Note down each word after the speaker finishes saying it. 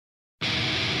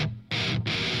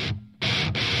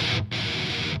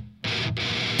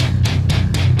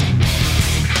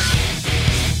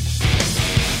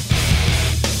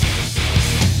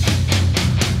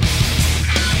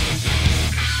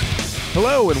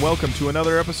Hello and welcome to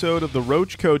another episode of the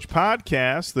Roach Coach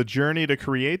Podcast, the journey to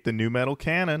create the new metal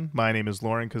canon. My name is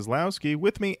Lauren Kozlowski.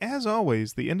 With me, as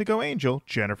always, the Indigo Angel,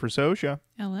 Jennifer Sosha.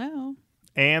 Hello.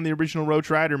 And the original Roach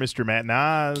Rider, Mr. Matt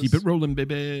Nas. Keep it rolling,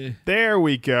 baby. There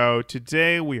we go.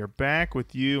 Today we are back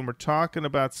with you and we're talking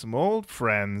about some old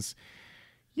friends.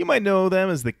 You might know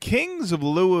them as the Kings of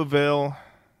Louisville,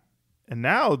 and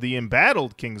now the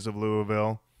embattled Kings of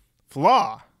Louisville,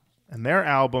 Flaw, and their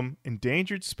album,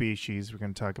 Endangered Species. We're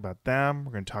going to talk about them.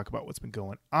 We're going to talk about what's been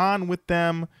going on with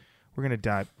them. We're going to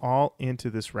dive all into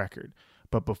this record.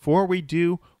 But before we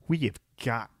do, we have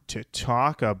got to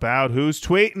talk about who's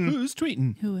tweeting. Who's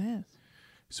tweeting? Who is?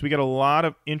 So we got a lot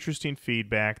of interesting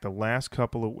feedback the last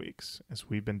couple of weeks as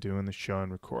we've been doing the show and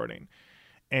recording.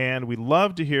 And we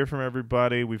love to hear from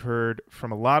everybody. We've heard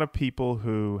from a lot of people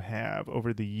who have,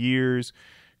 over the years,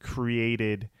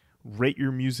 created Rate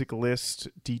Your Music list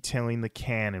detailing the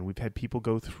canon. We've had people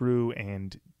go through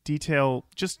and detail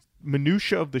just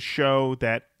minutia of the show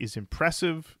that is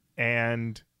impressive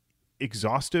and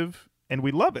exhaustive, and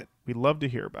we love it. We love to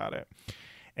hear about it.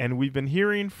 And we've been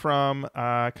hearing from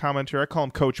a commenter, I call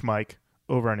him Coach Mike,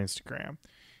 over on Instagram.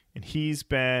 And he's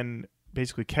been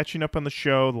basically catching up on the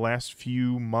show the last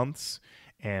few months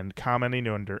and commenting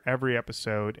under every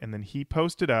episode. And then he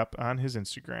posted up on his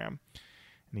Instagram,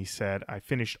 and he said, I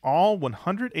finished all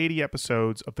 180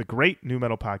 episodes of the great new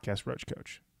metal podcast, Roach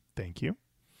Coach. Thank you.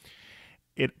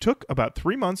 It took about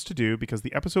 3 months to do because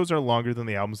the episodes are longer than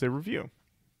the albums they review.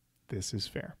 This is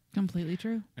fair. Completely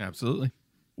true. Absolutely.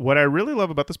 What I really love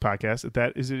about this podcast is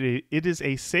that it is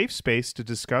a safe space to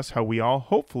discuss how we all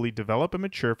hopefully develop and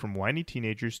mature from whiny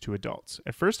teenagers to adults.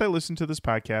 At first, I listened to this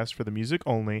podcast for the music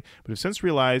only, but have since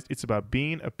realized it's about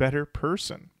being a better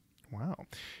person. Wow.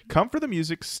 Come for the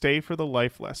music, stay for the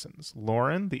life lessons.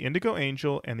 Lauren, the Indigo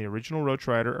Angel, and the original Roach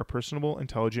Rider are personable,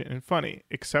 intelligent, and funny,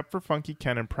 except for Funky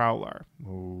Ken and Prowler.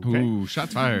 Okay. Ooh,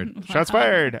 shots fired. Shots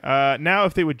fired. Now,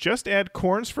 if they would just add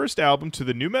Korn's first album to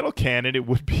the new metal canon, it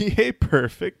would be a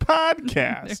perfect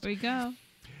podcast. There we go.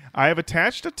 I have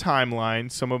attached a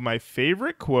timeline, some of my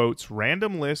favorite quotes,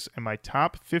 random lists, and my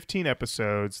top 15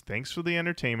 episodes. Thanks for the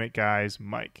entertainment, guys,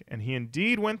 Mike. And he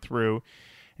indeed went through,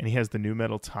 and he has the new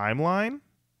metal timeline.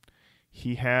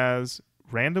 He has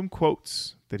random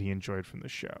quotes that he enjoyed from the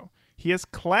show. He has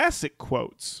classic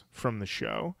quotes from the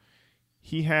show.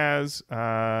 He has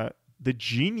the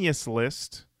Genius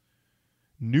list,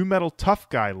 new metal tough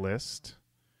guy list,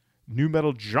 new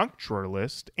metal junk drawer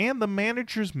list, and the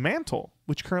manager's mantle,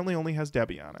 which currently only has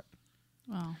Debbie on it.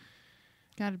 Well,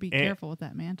 got to be careful with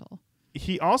that mantle.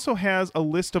 He also has a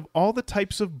list of all the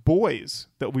types of boys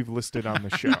that we've listed on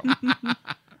the show.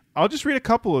 I'll just read a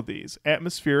couple of these.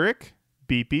 Atmospheric,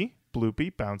 beepy,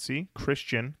 bloopy, bouncy,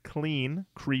 Christian, clean,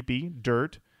 creepy,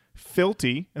 dirt,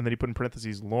 filthy, and then he put in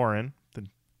parentheses Lauren, the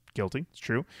guilty, it's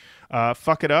true.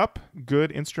 Fuck it up,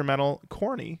 good, instrumental,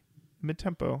 corny,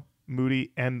 mid-tempo,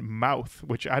 moody, and mouth,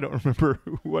 which I don't remember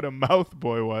what a mouth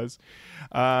boy was.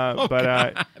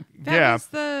 That yeah. was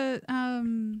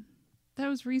that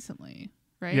was recently,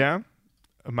 right? Yeah?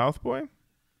 A mouth boy?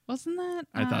 Wasn't that?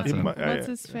 I thought so. What's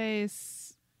his face?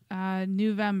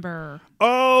 November.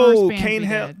 Oh, First band Cane we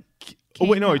Hill. did. Oh,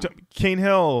 wait, no, Cane Cane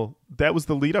Hill. That was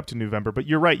the lead up to November, but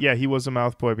you're right. Yeah, he was a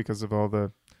mouth boy because of all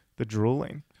the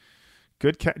drooling.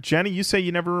 Good Jenny, you say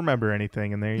you never remember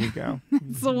anything, and there you go.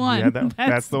 That's the one. Yeah,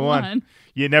 that's the one.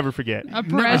 You never forget. A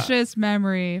precious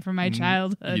memory from my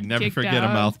childhood. You never kicked forget out.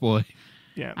 a mouth boy.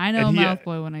 Yeah, I know a mouth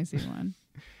boy when I see one.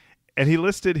 And he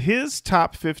listed his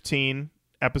top 15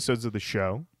 episodes of the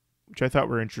show, which I thought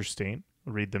were interesting.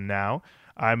 I'll read them now.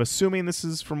 I'm assuming this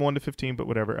is from 1 to 15, but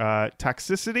whatever.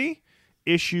 Toxicity,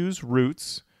 Issues,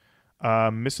 Roots,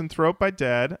 Misanthrope by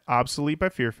Dead, Obsolete by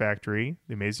Fear Factory,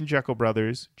 The Amazing Jekyll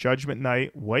Brothers, Judgment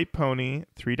Night, White Pony,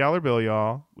 $3 Bill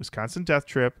Y'all, Wisconsin Death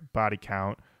Trip, Body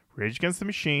Count, Rage Against the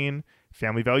Machine,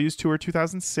 Family Values Tour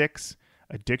 2006,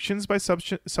 Addictions by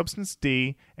Substance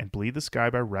D, and Bleed the Sky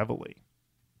by Reveille.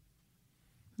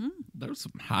 Those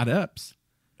some hot eps.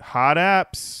 Hot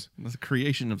apps. There's a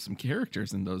creation of some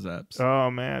characters in those apps. Oh,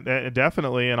 man.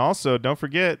 Definitely. And also, don't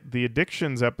forget the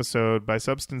Addictions episode by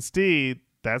Substance D.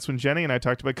 That's when Jenny and I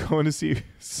talked about going to see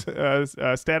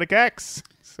Static X.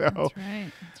 So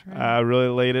That's right. really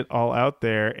laid it all out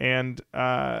there. And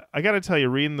I got to tell you,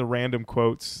 reading the random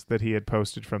quotes that he had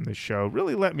posted from this show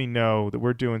really let me know that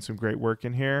we're doing some great work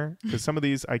in here, because some of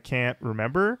these I can't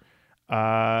remember.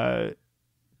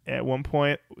 At one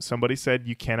point, somebody said,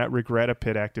 "You cannot regret a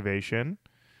pit activation."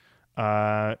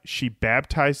 She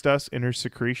baptized us in her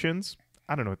secretions.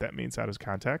 I don't know what that means out of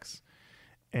context.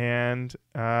 And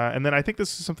then I think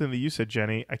this is something that you said,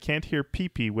 Jenny. I can't hear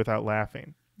pee-pee without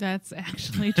laughing. That's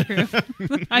actually true.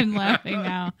 I'm laughing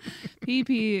now.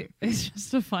 PP is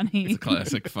just a funny. It's a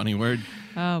classic funny word.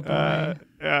 Oh boy.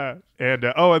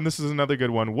 And this is another good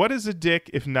one. What is a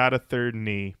dick if not a third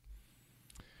knee?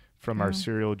 From our Oh.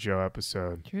 Serial Joe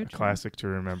episode. True, A true. classic to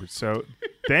remember. So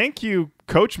thank you,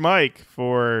 Coach Mike,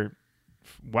 for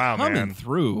Coming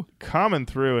through. coming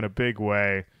through in a big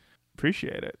way.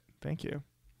 Appreciate it. Thank you.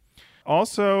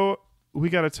 Also, we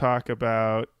got to talk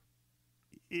about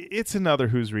it's another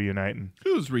Who's Reuniting.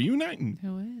 Who's reuniting?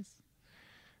 Who is?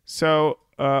 So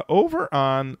over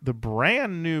on the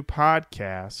brand new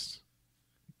podcast,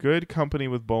 Good Company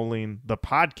with Bowling, the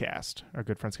podcast, our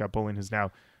good friend Scott Bowling has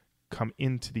now come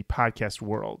into the podcast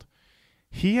world.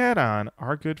 He had on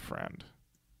our good friend,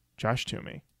 Josh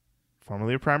Toomey,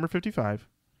 formerly of Primer 55,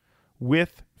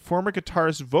 with former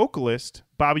guitarist vocalist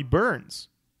Bobby Burns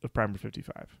of Primer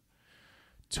 55,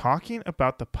 talking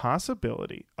about the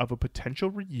possibility of a potential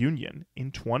reunion in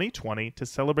 2020 to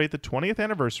celebrate the 20th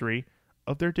anniversary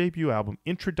of their debut album,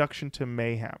 Introduction to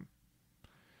Mayhem.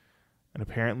 And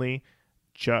apparently,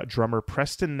 drummer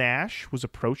Preston Nash was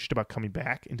approached about coming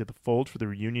back into the fold for the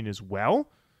reunion as well.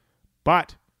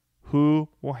 But who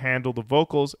will handle the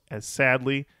vocals, as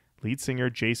sadly, lead singer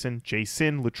Jason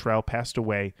Luttrell passed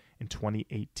away in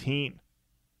 2018.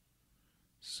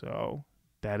 So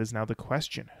that is now the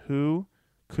question. Who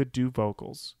could do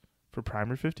vocals for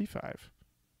Primer 55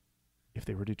 if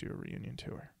they were to do a reunion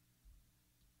tour?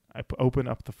 I open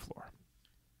up the floor.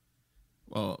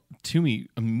 Well, Toomey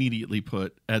immediately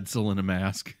put Edsel in a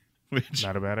mask, which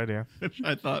Not a bad idea.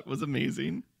 I thought was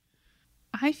amazing.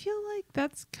 I feel like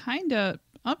that's kind of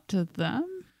up to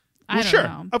them. I Well, don't sure.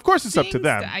 know. Of course it's up to Things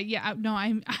them.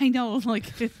 I know. Like,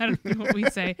 I don't think what we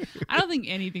say. I don't think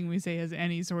anything we say has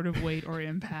any sort of weight or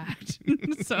impact.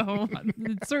 So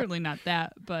it's certainly not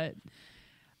that. But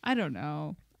I don't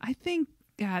know. I think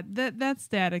God, that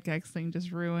Static X thing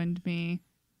just ruined me.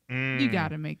 You got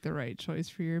to make the right choice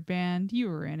for your band. You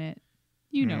were in it.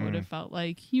 You know what it felt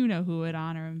like. You know who would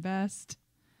honor him best.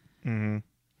 Mm-hmm.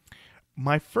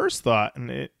 My first thought,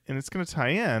 and it's going to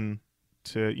tie in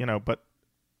to, but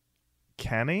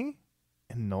Kenny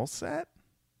and Nullset?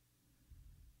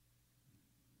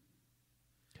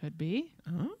 Could be.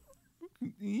 Oh,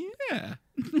 yeah.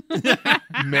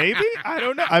 Maybe? I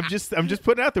don't know. I'm just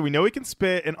putting it out there. We know he can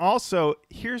spit. And also,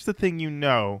 here's the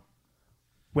thing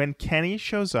when Kenny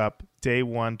shows up day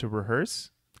one to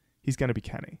rehearse, he's going to be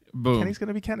Kenny. Boom. Kenny's going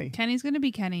to be Kenny. Kenny's going to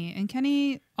be Kenny. And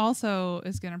Kenny also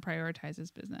is going to prioritize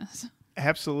his business.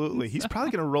 Absolutely. He's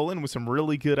probably going to roll in with some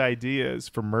really good ideas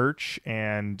for merch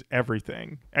and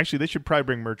everything. Actually, they should probably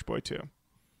bring Merch Boy too.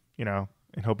 And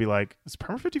he'll be like, does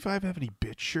Primer 55 have any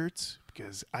bitch shirts?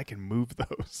 Because I can move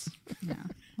those. Yeah.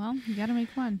 Well, you got to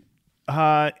make one.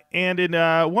 And in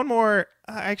one more,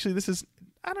 actually, this is,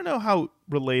 I don't know how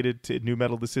related to new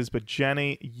metal this is, but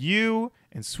Jenny, you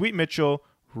and Sweet Mitchell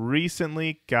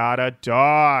recently got a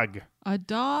dog. A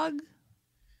dog?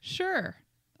 Sure.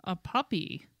 A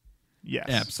puppy? Yes.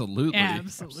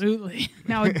 Absolutely.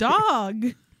 Now a dog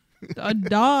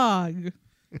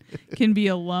can be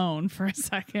alone for a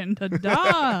second. A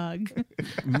dog.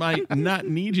 Might not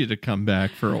need you to come back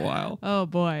for a while. Oh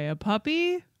boy, a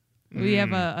puppy? We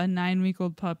have a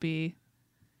 9-week-old puppy.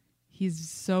 He's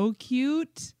so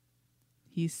cute.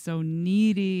 He's so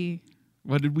needy.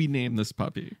 What did we name this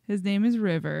puppy? His name is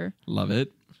River. Love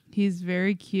it. He's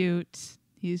very cute.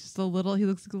 He's just he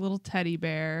looks like a little teddy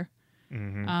bear.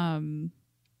 Mm-hmm.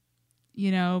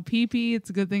 Pee-pee, it's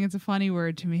a good thing it's a funny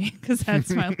word to me because that's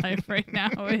my life right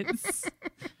now. It's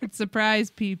surprise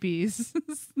pee-pees.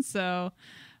 So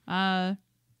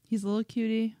he's a little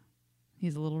cutie.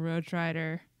 He's a little roach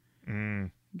rider.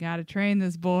 Gotta train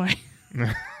this boy.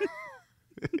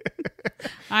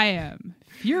 I am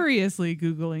furiously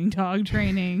Googling dog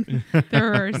training.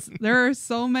 There are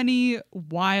so many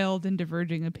wild and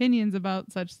diverging opinions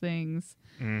about such things.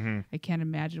 Mm-hmm. I can't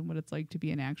imagine what it's like to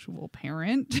be an actual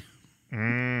parent.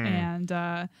 And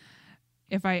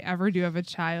if I ever do have a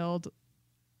child,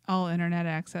 all internet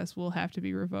access will have to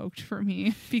be revoked for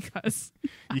me because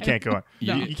You can't go on.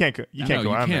 No. You can't go. You can't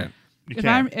No, go you on can't.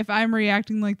 there. if I'm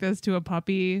reacting like this to a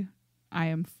puppy, I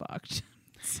am fucked.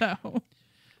 So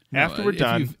After we're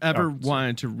done, if you've ever oh,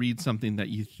 wanted to read something that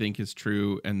you think is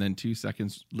true and then 2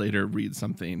 seconds later read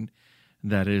something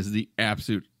that is the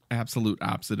absolute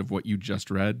opposite of what you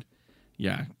just read,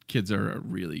 yeah, kids are a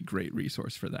really great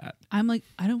resource for that. I'm like,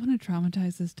 I don't want to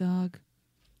traumatize this dog.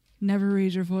 Never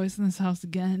raise your voice in this house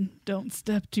again. Don't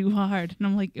step too hard. And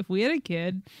I'm like, if we had a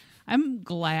kid, I'm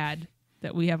glad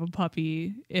that we have a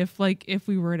puppy. If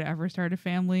we were to ever start a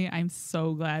family, I'm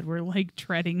so glad we're like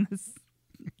treading this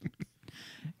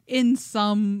in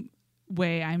some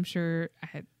way, I'm sure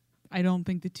I don't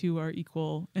think the two are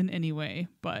equal in any way,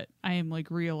 but I am like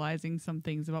realizing some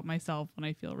things about myself when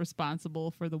I feel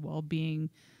responsible for the well-being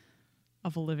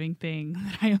of a living thing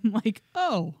that I am like,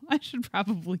 oh, I should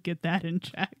probably get that in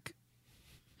check.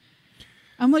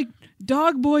 I'm like,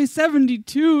 Dog Boy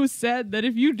 72 said that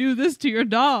if you do this to your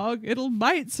dog, it'll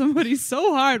bite somebody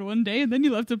so hard one day, and then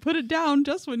you'll have to put it down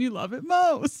just when you love it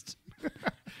most.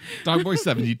 Dog Boy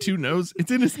 72 knows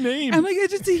it's in his name. I'm like,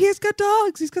 he's got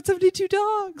dogs. He's got 72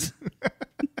 dogs.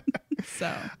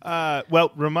 So,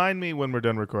 well, remind me when we're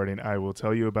done recording. I will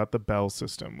tell you about the bell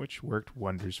system, which worked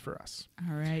wonders for us.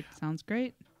 All right. Sounds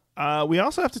great. We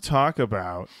also have to talk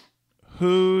about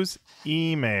who's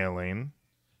emailing.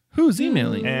 Who's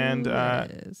emailing? And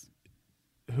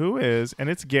who is, and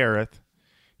it's Gareth.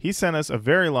 He sent us a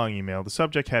very long email, the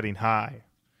subject heading, Hi.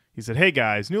 He said, hey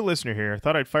guys, new listener here.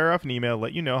 Thought I'd fire off an email,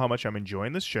 let you know how much I'm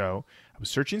enjoying this show. I was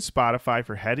searching Spotify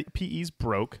for Head PE's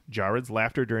Broke. Jared's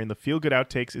laughter during the feel-good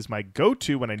outtakes is my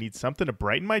go-to when I need something to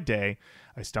brighten my day.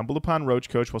 I stumbled upon Roach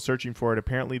Coach while searching for it.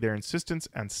 Apparently their insistence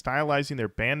on stylizing their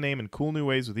band name in cool new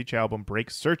ways with each album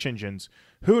breaks search engines.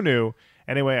 Who knew?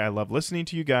 Anyway, I love listening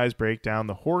to you guys break down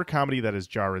the horror comedy that is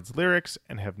Jared's lyrics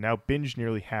and have now binged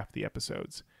nearly half the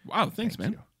episodes. Wow, thanks,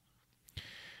 man. You.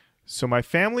 So my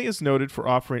family is noted for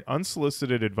offering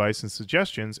unsolicited advice and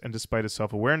suggestions, and despite a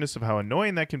self-awareness of how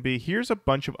annoying that can be, here's a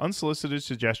bunch of unsolicited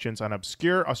suggestions on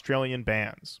obscure Australian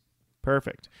bands.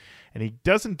 Perfect. And he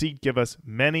does indeed give us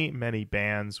many, many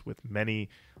bands with many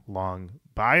long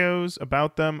bios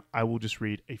about them. I will just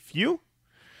read a few.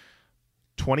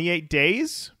 28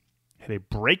 Days had a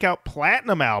breakout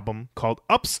platinum album called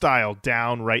Upstyle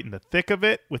Down right in the thick of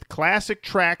it, with classic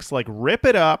tracks like Rip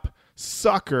It Up,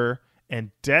 Sucker,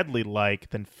 and Deadly Like,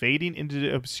 then fading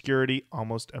into obscurity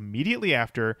almost immediately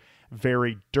after.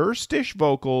 Very Durstish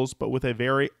vocals, but with a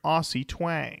very Aussie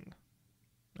twang.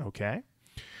 Okay.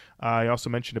 I also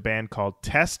mentioned a band called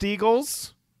Test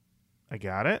Eagles. I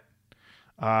got it.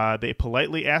 They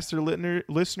politely asked their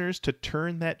listeners to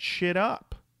turn that shit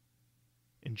up.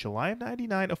 In July of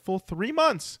 99, a full 3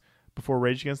 months before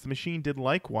Rage Against the Machine did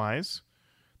likewise.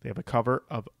 They have a cover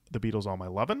of the Beatles' All My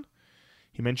Lovin'.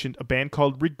 He mentioned a band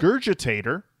called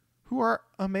Regurgitator, who are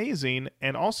amazing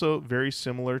and also very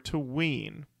similar to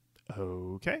Ween.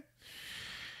 Okay.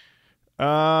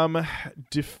 Defry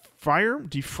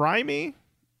Me.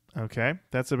 Okay,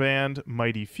 that's a band.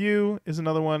 Mighty Few is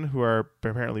another one who are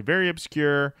apparently very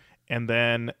obscure. And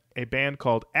then a band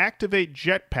called Activate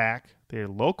Jetpack. They're a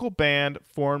local band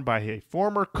formed by a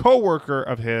former co-worker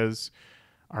of his.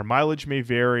 Our mileage may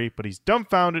vary, but he's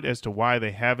dumbfounded as to why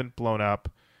they haven't blown up.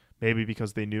 Maybe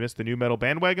because they missed the new metal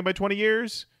bandwagon by 20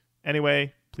 years.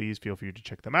 Anyway, please feel free to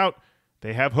check them out.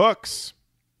 They have hooks.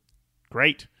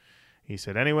 Great. He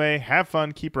said, anyway, have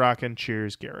fun, keep rocking.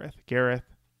 Cheers, Gareth. Gareth,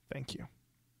 thank you.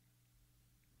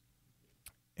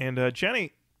 And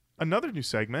Jenny, another new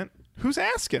segment. Who's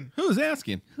asking? Who's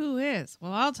asking? Who is?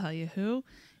 Well, I'll tell you who.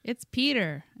 It's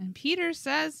Peter. And Peter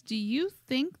says, do you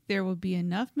think there will be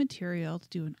enough material to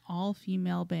do an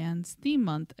all-female band's theme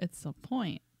month at some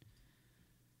point?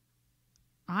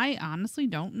 I honestly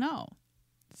don't know.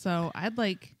 So I'd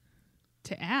like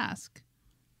to ask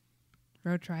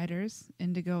Roach Riders,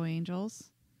 Indigo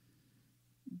Angels,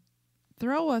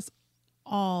 throw us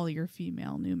all your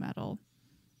female nu metal.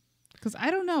 Because I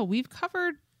don't know. We've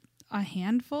covered a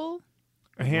handful.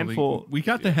 Well, we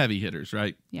got the heavy hitters,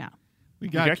 right? Yeah. We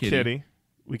got Kitty.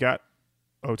 We got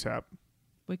OTAP.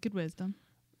 Wicked Wisdom.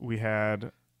 We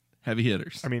had heavy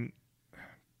hitters. I mean,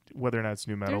 whether or not it's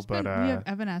new metal, we have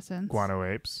Evanescence. Guano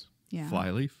Apes. Yeah.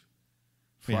 Flyleaf.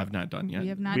 We have not done yet. We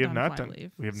have not done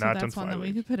Flyleaf. We have not done That's one that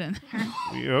we Flyleaf. could put in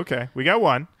there. Okay. We got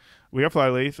one. We got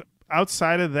Flyleaf.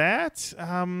 Outside of that,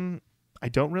 I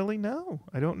don't really know.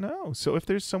 I don't know. So if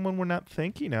there's someone we're not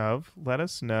thinking of, let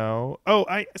us know. Oh,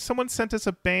 someone sent us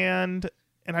a band,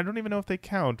 and I don't even know if they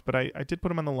count, but I did put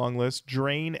them on the long list.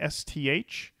 Drain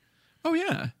STH. Oh,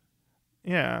 yeah.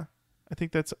 Yeah. I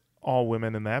think that's all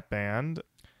women in that band.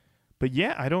 But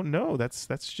yeah, I don't know. That's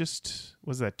just,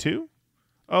 was that 2?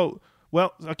 Oh,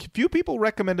 well, a few people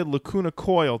recommended Lacuna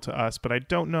Coil to us, but I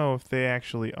don't know if they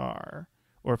actually are,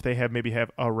 or if they maybe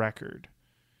have a record.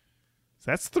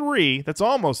 So that's 3. That's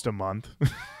almost a month.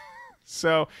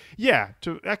 So yeah,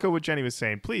 to echo what Jenny was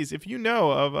saying, please, if you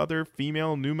know of other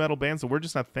female nu metal bands that we're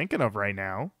just not thinking of right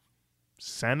now,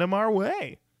 send them our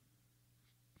way.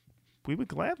 We would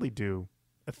gladly do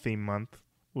a theme month.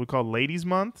 We'll call it Ladies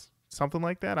Month. Something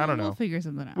like that. I don't know. We'll figure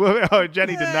something out. Well, oh,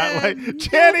 Jenny did not like.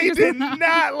 Jenny did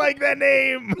not like that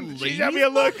name. She got me a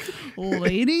look.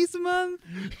 Ladies Month.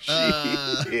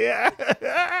 Yeah.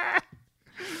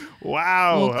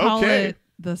 Wow. We'll call okay. it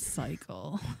the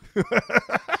cycle.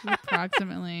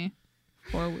 Approximately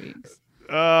 4 weeks.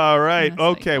 All right. In a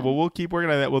Okay. cycle. Well, we'll keep working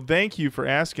on that. Well, thank you for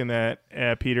asking that,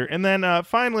 Peter. And then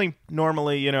finally,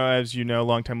 normally, you know, as you know,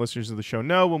 longtime listeners of the show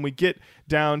know, when we get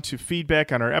down to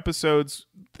feedback on our episodes,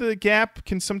 the gap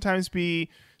can sometimes be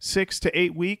 6 to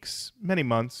 8 weeks, many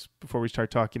months before we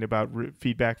start talking about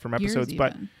feedback from episodes.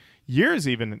 But years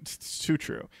even. It's too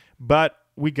true. But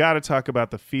we got to talk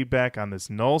about the feedback on this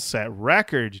null set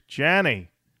record, Jenny.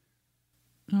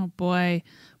 Oh boy,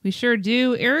 we sure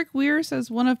do. Eric Weir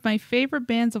says, one of my favorite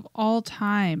bands of all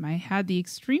time. I had the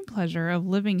extreme pleasure of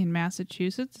living in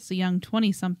Massachusetts as a young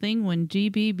 20-something when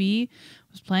GBB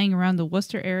was playing around the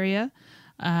Worcester area.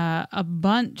 A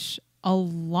bunch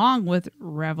along with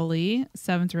Reveille,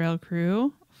 Seventh Rail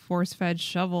Crew, Force-Fed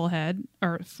Shovelhead,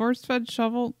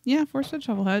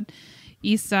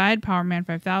 East Side, Power Man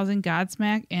 5000,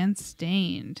 Godsmack, and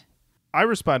Stained. I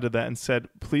responded to that and said,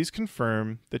 please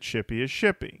confirm that Shippy is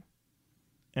Shippy.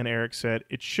 And Eric said,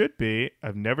 it should be.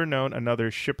 I've never known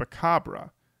another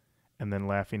Shipacabra. And then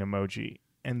laughing emoji.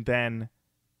 And then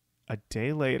a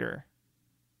day later,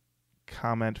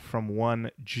 comment from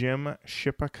one Jim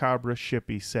Shipacabra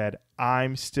Shippy said,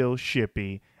 I'm still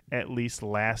Shippy, at least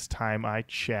last time I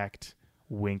checked.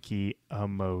 Winky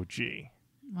emoji.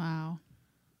 Wow.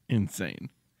 Insane.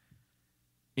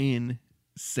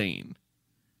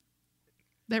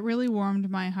 That really warmed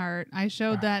my heart. I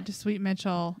showed that to Sweet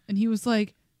Mitchell, and he was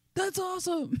like, that's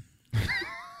awesome.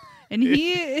 And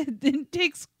it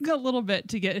takes a little bit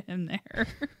to get him there.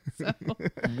 So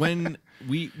When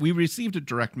we received a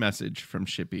direct message from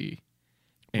Shippy.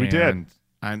 We did.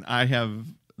 And I have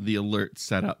the alert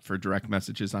set up for direct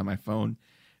messages on my phone.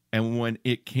 And when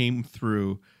it came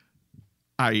through,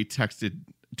 I texted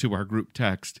to our group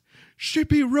text,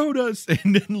 Shippy wrote us.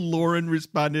 And then Lauren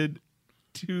responded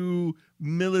 2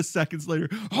 milliseconds later,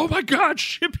 oh my God,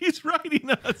 Shippy's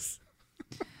writing us.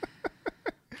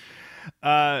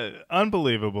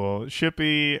 Unbelievable.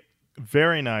 Shippy,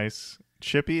 very nice.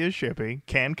 Shippy is Shippy,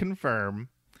 can confirm.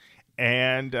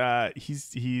 And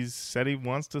he's said he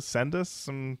wants to send us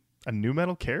a new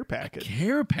metal care package.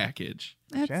 Care package.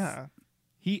 Yeah.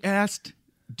 He asked,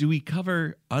 do we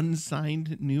cover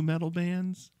unsigned new metal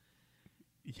bands?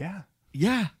 Yeah.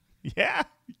 Yeah. Yeah.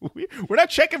 We're not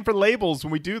checking for labels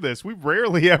when we do this. We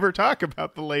rarely ever talk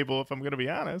about the label, if I'm going to be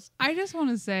honest. I just want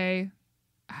to say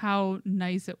how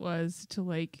nice it was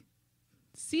to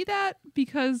see that,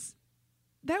 because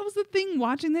that was the thing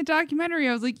watching the documentary.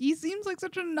 I was like, he seems like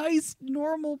such a nice,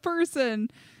 normal person.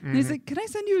 And he's like, can I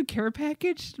send you a care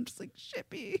package? I'm just like,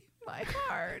 Shippy, my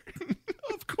heart.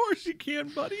 Of course you can,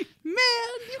 buddy. Man,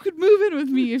 you could move in with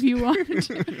me if you wanted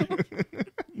to.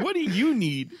 What do you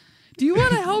need? Do you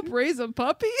want to help raise a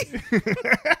puppy?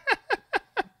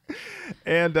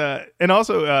 And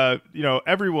also,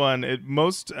 everyone in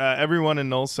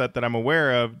Nullset that I'm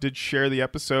aware of did share the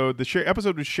episode. The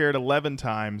episode was shared 11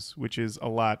 times, which is a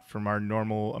lot from our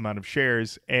normal amount of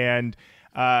shares. And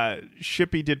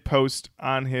Shippy did post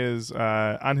on his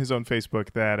own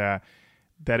Facebook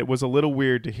that it was a little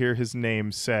weird to hear his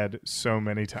name said so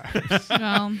many times.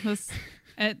 Well,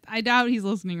 I doubt he's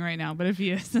listening right now, but if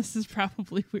he is, this is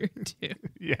probably weird too.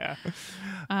 Yeah.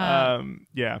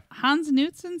 Yeah. Hans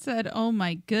Knutson said, oh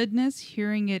my goodness,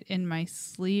 hearing it in my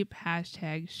sleep.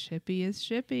 #Shippy is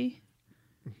Shippy.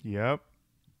 Yep.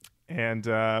 And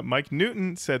Mike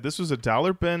Newton said, this was a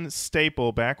dollar bin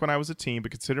staple back when I was a teen, but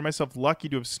consider myself lucky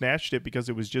to have snatched it because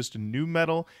it was just new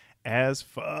metal as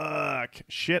fuck.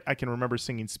 Shit, I can remember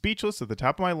singing Speechless at the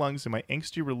top of my lungs in my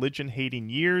angsty religion-hating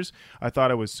years. I thought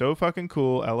I was so fucking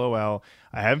cool, LOL.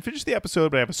 I haven't finished the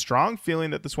episode, but I have a strong feeling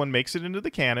that this one makes it into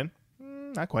the canon.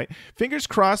 Not quite. Fingers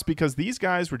crossed, because these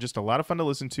guys were just a lot of fun to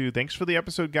listen to. Thanks for the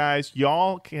episode, guys.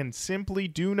 Y'all can simply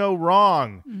do no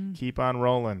wrong. Keep on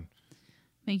rolling.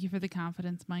 Thank you for the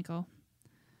confidence, Michael.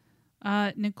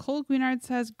 Nicole Guinard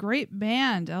says, great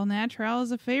band. El Natural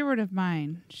is a favorite of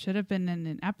mine. Should have been in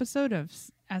an episode of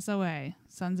SOA,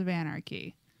 Sons of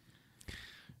Anarchy.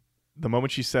 The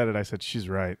moment she said it, I said, she's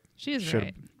right. She is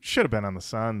right. Should have been on the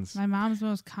Sons. My mom's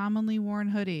most commonly worn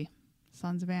hoodie,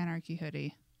 Sons of Anarchy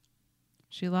hoodie.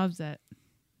 She loves it.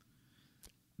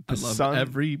 I love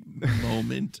every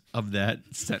moment of that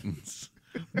sentence.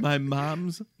 My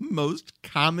mom's most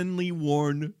commonly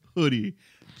worn hoodie.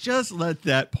 Just let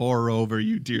that pour over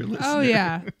you, dear listener. Oh,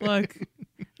 yeah. Look,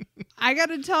 I got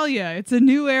to tell you, it's a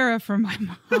new era for my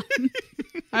mom.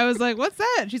 I was like, what's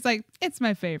that? She's like, it's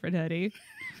my favorite hoodie.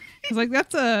 I was like,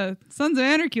 that's a Sons of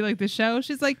Anarchy, like the show.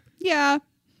 She's like, yeah.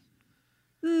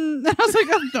 And I was like,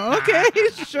 oh, okay,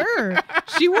 sure.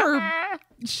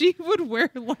 She would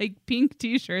wear like pink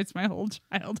t-shirts my whole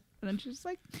childhood. And then she's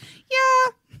like,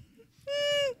 yeah,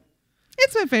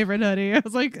 it's my favorite hoodie. I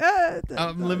was like,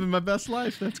 I'm living my best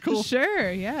life. That's cool.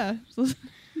 Sure, yeah.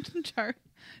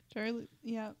 Charlie,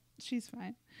 yeah, she's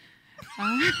fine.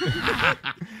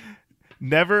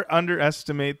 Never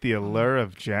underestimate the allure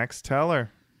of Jax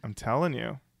Teller. I'm telling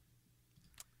you.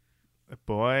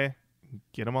 Boy,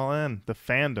 get them all in. The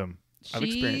fandom.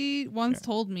 She once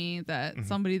told me that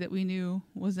somebody that we knew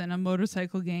was in a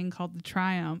motorcycle gang called the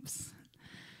Triumphs.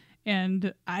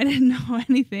 And I didn't know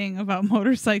anything about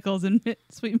motorcycles, and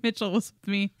Sweet Mitchell was with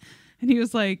me. And he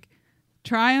was like,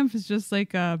 Triumph is just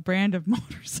like a brand of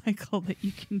motorcycle that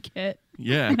you can get.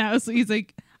 Yeah. And he's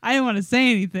like, I didn't want to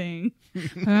say anything.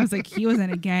 But I was like, he was in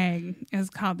a gang. It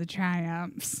was called the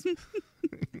Triumphs.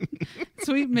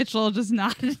 Sweet Mitchell just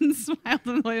nodded and smiled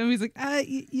and looked at him. He's like,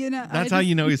 That's how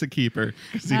you know he's a keeper.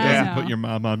 Because he doesn't put your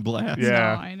mom on blast. Yeah.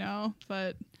 No, I know.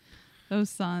 But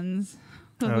those sons,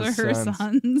 those are her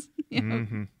sons.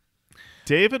 Mm-hmm.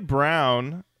 David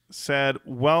Brown said,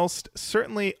 whilst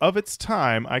certainly of its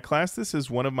time, I class this as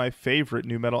one of my favorite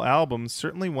nu metal albums,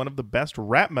 certainly one of the best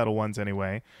rap metal ones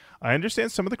anyway. I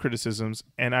understand some of the criticisms,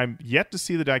 and I'm yet to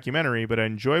see the documentary, but I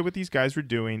enjoy what these guys were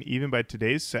doing, even by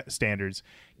today's standards.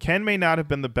 Ken may not have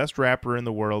been the best rapper in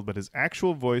the world, but his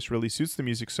actual voice really suits the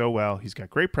music so well. He's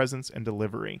got great presence and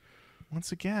delivery.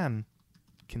 Once again,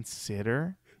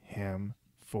 consider him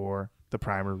for the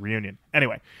Primer reunion.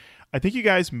 Anyway, I think you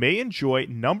guys may enjoy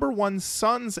Number One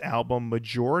Sons album,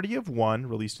 Majority of One,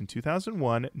 released in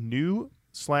 2001,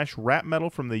 new/rap metal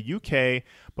from the UK,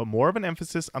 but more of an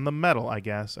emphasis on the metal, I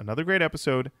guess. Another great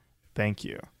episode. Thank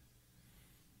you.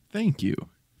 Thank you.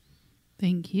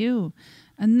 Thank you.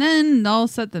 And then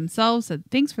Nullset themselves said,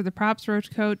 thanks for the props, Roach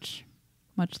Coach.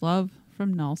 Much love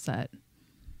from Nullset.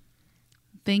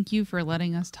 Thank you for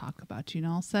letting us talk about you,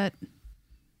 Nullset.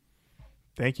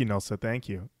 Thank you, Nullset. Thank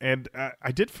you. And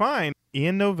I did find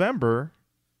in November,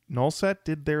 Nullset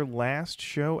did their last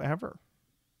show ever.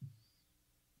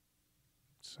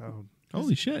 So,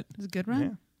 holy shit. It was a good run.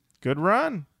 Yeah. Good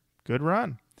run. Good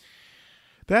run.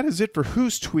 That is it for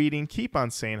Who's Tweeting. Keep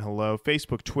on saying hello.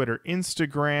 Facebook, Twitter,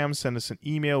 Instagram. Send us an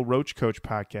email,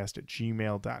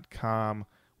 roachcoachpodcast@gmail.com.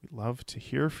 We'd love to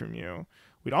hear from you.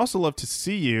 We'd also love to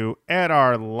see you at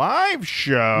our live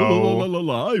show.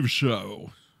 Live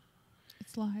show.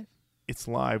 It's live. It's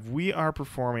live. We are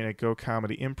performing at Go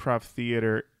Comedy Improv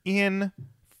Theater in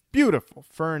beautiful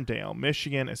Ferndale,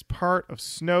 Michigan, as part of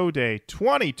Snow Day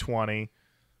 2020.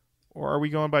 Or are we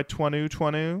going by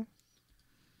 2020?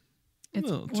 It's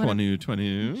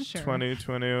 2020. Sure.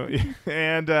 2020.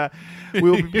 And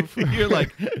we'll be You're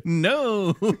like,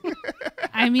 no.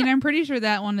 I mean, I'm pretty sure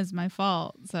that one is my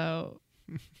fault. So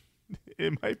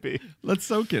it might be. Let's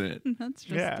soak in it. that's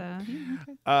just okay.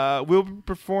 We'll be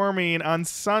performing on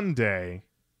Sunday,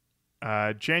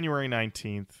 January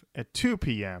 19th at 2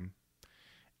 p.m.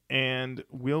 And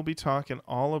we'll be talking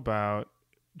all about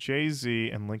Jay-Z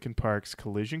and Linkin Park's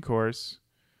Collision Course.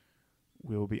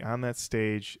 We'll be on that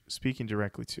stage speaking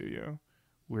directly to you.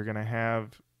 We're going to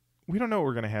have, we don't know what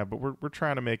we're going to have, but we're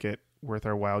trying to make it worth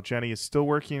our while. Jenny is still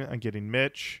working on getting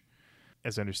Mitch.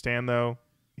 As I understand, though,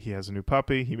 he has a new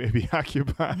puppy. He may be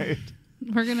occupied.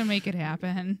 We're going to make it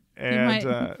happen. And,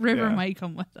 River yeah. might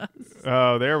come with us.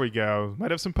 Oh, there we go.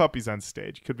 Might have some puppies on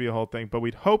stage. Could be a whole thing. But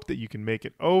we'd hope that you can make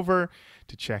it over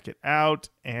to check it out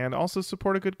and also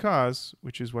support a good cause,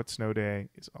 which is what Snow Day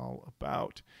is all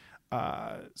about.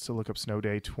 So look up Snow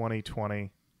Day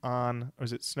 2020 on, or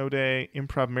is it Snow Day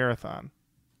Improv Marathon?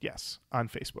 Yes, on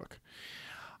Facebook.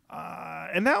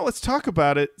 And now let's talk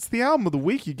about it. It's the album of the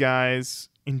week, you guys.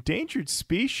 Endangered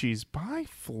Species by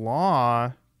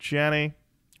Flaw. Jenny,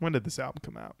 when did this album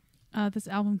come out? This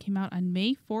album came out on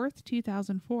May 4th,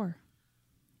 2004.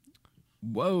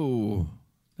 Whoa.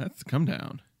 That's the come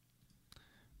down.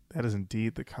 That is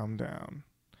indeed the come down.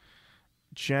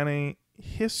 Jenny,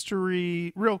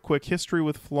 real quick, history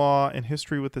with Flaw and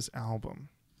history with this album.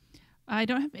 I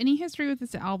don't have any history with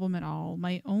this album at all.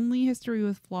 My only history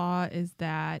with Flaw is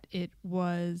that it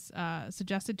was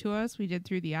suggested to us. We did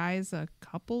Through the Eyes a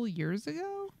couple years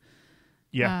ago.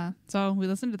 Yeah. So we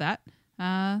listened to that,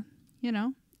 and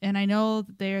I know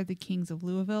that they are the Kings of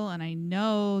Louisville, and I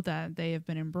know that they have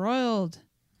been embroiled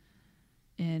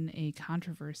in a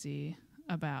controversy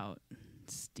about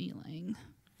stealing.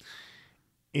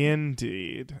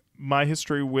 Indeed. My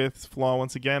history with Flaw,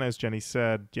 once again, as Jenny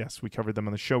said, yes, we covered them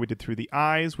on the show. We did Through the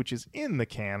Eyes, which is in the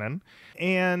canon.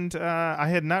 And I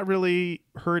had not really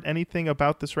heard anything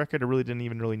about this record. I really didn't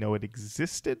even really know it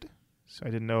existed. So I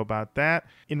didn't know about that.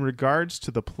 In regards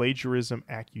to the plagiarism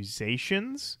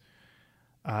accusations,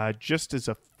 just as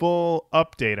a full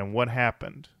update on what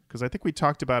happened, because I think we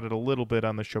talked about it a little bit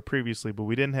on the show previously, but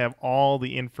we didn't have all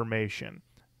the information.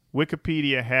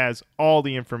 Wikipedia has all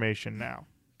the information now.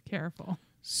 Careful.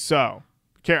 So,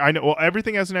 I know. Well,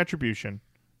 everything has an attribution,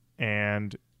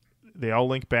 and they all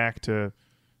link back to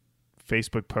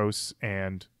Facebook posts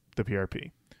and the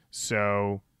PRP.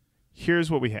 So,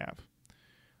 here's what we have.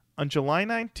 On July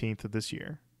 19th of this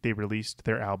year, they released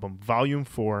their album Volume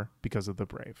 4, Because of the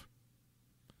Brave.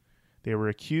 They were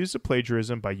accused of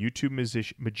plagiarism by YouTube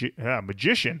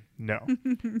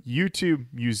YouTube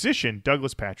musician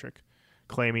Douglas Patrick,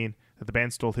 claiming that the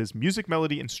band stole his music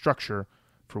melody and structure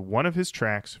for one of his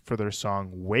tracks for their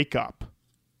song Wake Up.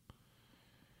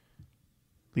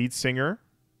 Lead singer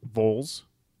Voles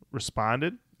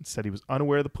responded and said he was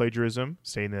unaware of the plagiarism,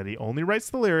 saying that he only writes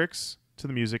the lyrics to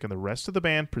the music and the rest of the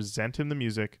band present him the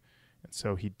music, and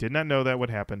so he did not know that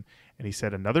would happen. And he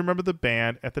said another member of the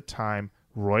band at the time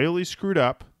royally screwed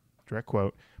up, direct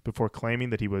quote, before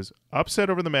claiming that he was upset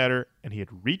over the matter and he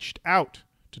had reached out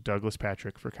to Douglas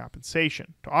Patrick for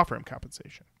compensation, to offer him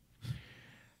compensation.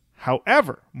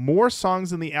 However, more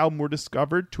songs in the album were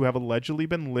discovered to have allegedly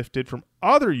been lifted from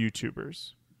other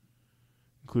YouTubers,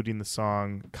 including the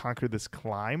song Conquer This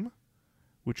Climb,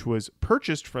 which was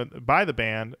purchased by the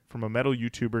band from a metal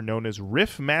YouTuber known as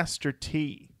Riffmaster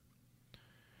T.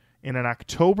 In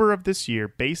October of this year,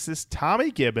 bassist Tommy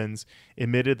Gibbons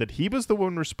admitted that he was the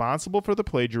one responsible for the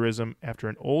plagiarism after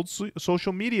an old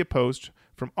social media post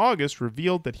from August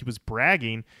revealed that he was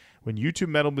bragging when YouTube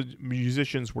metal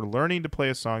musicians were learning to play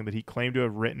a song that he claimed to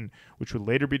have written, which would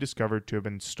later be discovered to have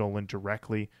been stolen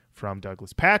directly from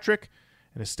Douglas Patrick.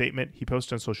 In a statement he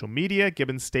posted on social media,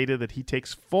 Gibbons stated that he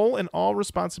takes full and all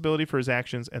responsibility for his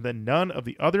actions and that none of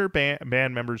the other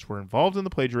band members were involved in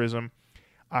the plagiarism.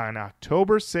 On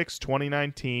October 6,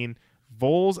 2019,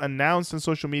 Voles announced on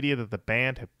social media that the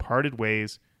band had parted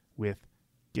ways with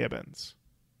Gibbons.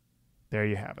 There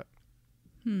you have it.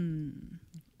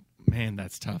 Man,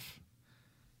 that's tough.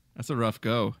 That's a rough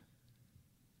go.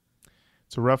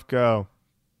 It's a rough go.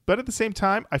 But at the same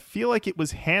time, I feel like it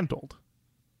was handled.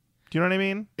 Do you know what I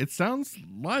mean? It sounds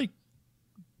like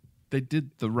they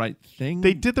did the right thing.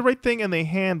 They did the right thing and they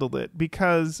handled it,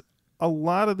 because a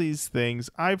lot of these things,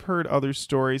 I've heard other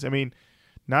stories. I mean,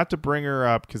 not to bring her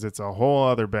up because it's a whole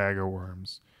other bag of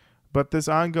worms, but this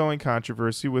ongoing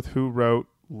controversy with who wrote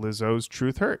Lizzo's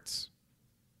Truth Hurts.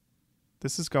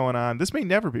 This is going on. This may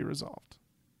never be resolved.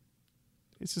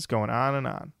 It's just going on and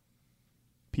on.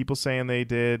 People saying they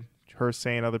did, her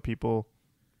saying other people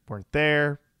weren't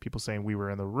there, people saying we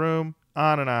were in the room,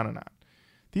 on and on and on.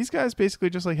 These guys basically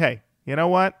just like, hey, you know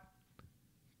what?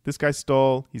 This guy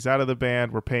stole. He's out of the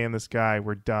band. We're paying this guy.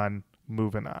 We're done.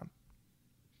 Moving on.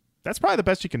 That's probably the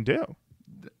best you can do.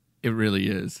 It really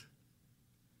is.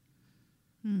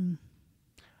 The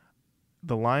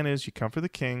line is, you come for the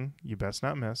king, you best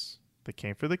not miss. They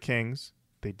came for the kings.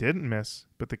 They didn't miss,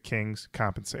 but the kings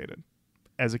compensated.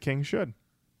 As a king should.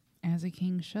 As a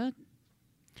king should.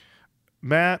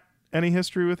 Matt, any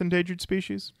history with endangered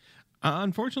species?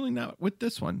 Unfortunately, not with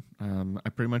this one. I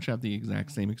pretty much have the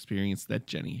exact same experience that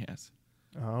Jenny has.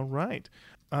 All right.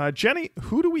 Jenny,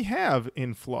 who do we have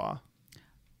in Flaw?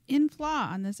 In Flaw,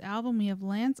 on this album, we have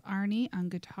Lance Arney on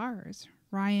guitars,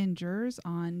 Ryan Jers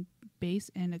on bass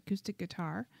and acoustic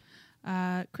guitar,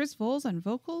 Chris Voles on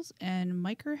vocals, and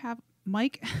Micah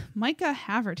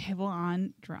Havertable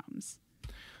on drums.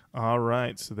 All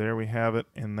right, so there we have it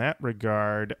in that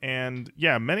regard. And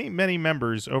yeah, many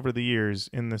members over the years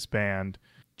in this band.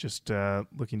 Just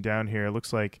looking down here, it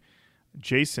looks like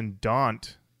Jason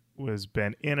Daunt was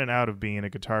been in and out of being a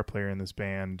guitar player in this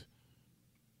band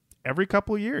every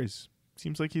couple of years.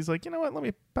 Seems like he's like, you know what, let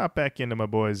me pop back into my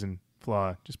boys and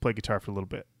Flaw, just play guitar for a little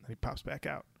bit. Then he pops back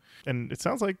out. And it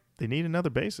sounds like they need another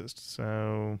bassist,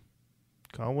 so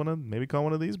maybe call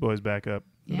one of these boys back up.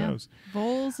 Who knows?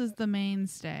 Voles is the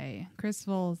mainstay. Chris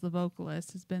Voles, the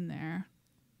vocalist, has been there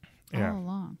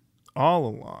all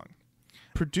along.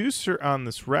 Producer on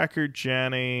this record,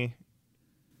 Jenny,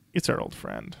 it's our old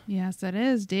friend. Yes, it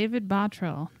is. David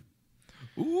Bottrill.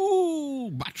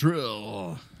 Ooh,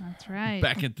 Bottrill. That's right.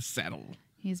 Back at the saddle.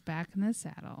 He's back in the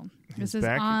saddle. This is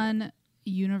on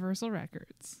Universal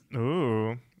Records.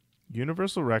 Ooh,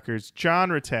 Universal Records.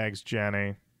 Genre tags,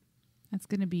 Jenny. That's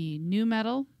going to be nu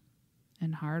metal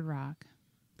and hard rock.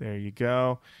 There you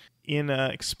go. In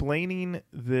explaining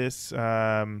this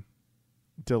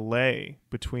delay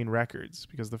between records,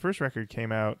 because the first record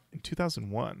came out in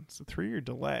 2001, it's a 3-year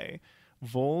delay,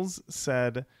 Voles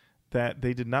said that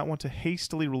they did not want to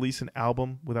hastily release an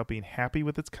album without being happy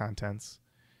with its contents.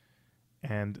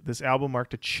 And this album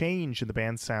marked a change in the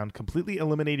band's sound, completely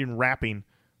eliminating rapping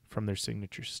from their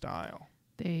signature style.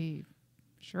 They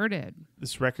Sure did.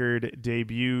 This record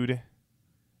debuted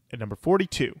at number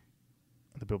 42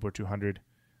 on the Billboard 200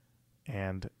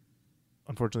 and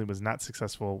unfortunately was not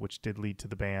successful, which did lead to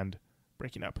the band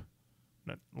breaking up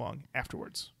not long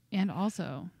afterwards. And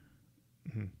also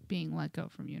being let go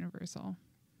from Universal.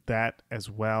 That as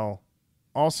well.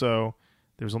 Also,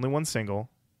 there was only one single,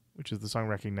 which is the song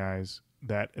Recognize,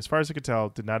 that, as far as I could tell,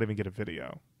 did not even get a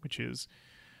video, which is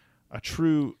a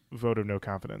true vote of no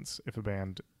confidence if a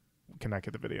band cannot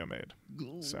get the video made.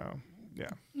 So, yeah.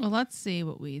 Well, let's see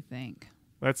what we think.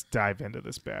 Let's dive into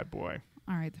this bad boy.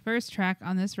 All right, the first track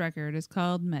on this record is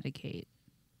called Medicate.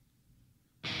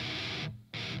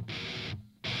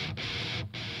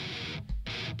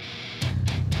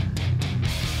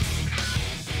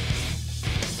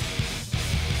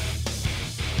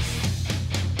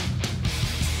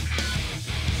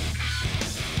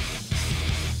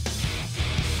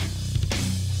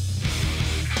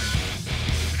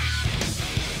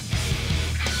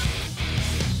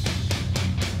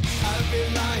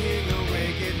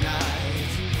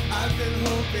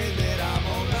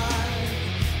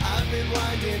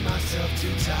 Too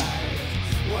tired,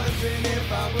 wondering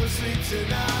if I will sleep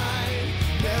tonight.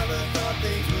 Never thought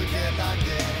things would get like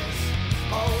this.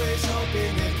 Always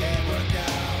hoping it can't work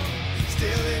out.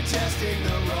 Still ingesting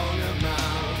the wrong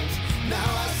amount. Now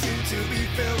I seem to be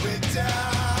filled with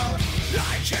doubt.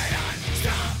 I cannot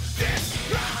stop this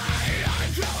ride.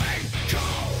 I'm growing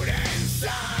cold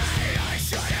inside. I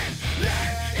shouldn't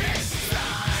let it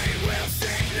slide. Will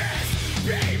sickness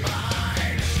be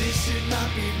mine? This should not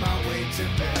be my way to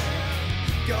bed.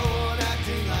 Go on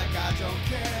acting like I don't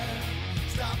care.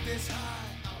 Stop this high,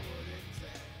 I wouldn't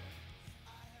dare.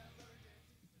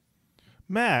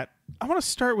 Matt, I want to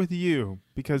start with you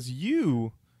because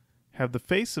you have the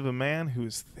face of a man who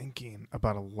is thinking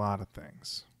about a lot of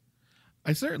things.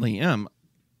 I certainly am.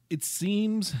 It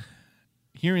seems,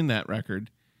 hearing that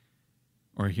record,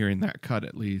 or hearing that cut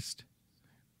at least,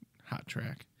 hot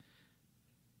track,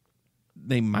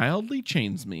 they mildly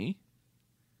changed me,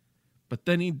 but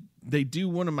then they do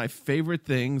one of my favorite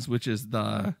things, which is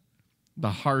the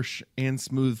harsh and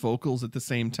smooth vocals at the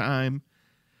same time,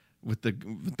 with the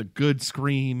good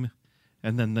scream,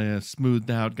 and then the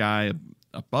smoothed out guy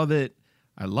above it.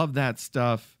 I love that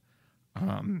stuff.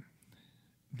 I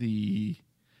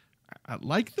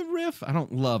like the riff. I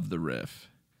don't love the riff.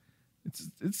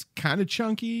 It's kind of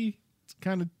chunky.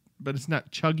 But it's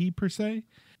not chuggy per se.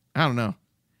 I don't know.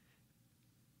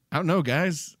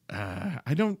 Guys.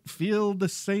 I don't feel the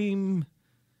same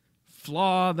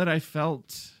Flaw that I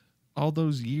felt all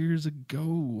those years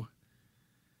ago.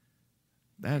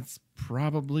 That's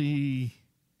probably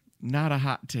not a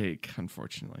hot take,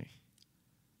 unfortunately.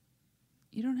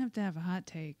 You don't have to have a hot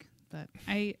take, but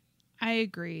I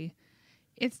agree.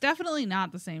 It's definitely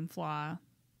not the same Flaw.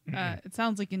 It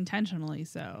sounds like intentionally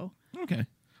so. Okay.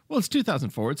 Well, it's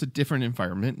 2004. It's a different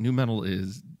environment. Nu metal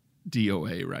is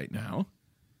DOA right now.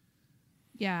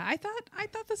 Yeah, I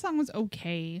thought the song was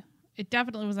okay. It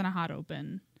definitely wasn't a hot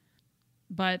open,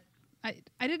 but I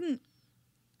didn't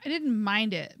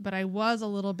mind it, but I was a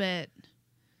little bit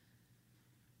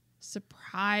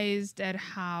surprised at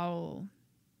how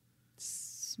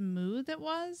smooth it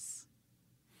was.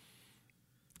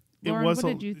 Lauren, what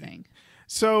did you think?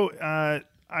 So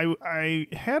I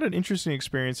had an interesting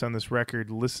experience on this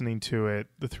record listening to it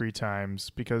the 3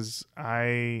 times because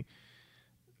my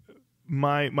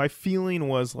feeling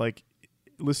was like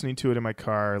listening to it in my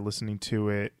car, listening to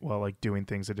it while like doing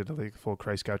things. I did like a full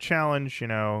Christ Scout challenge,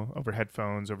 over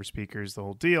headphones, over speakers, the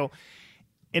whole deal.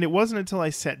 And it wasn't until I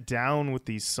sat down with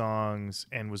these songs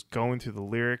and was going through the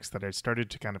lyrics that I started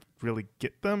to kind of really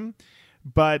get them.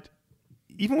 But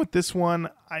even with this one,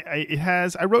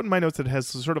 I wrote in my notes that it has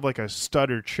sort of like a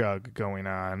stutter chug going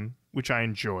on, which I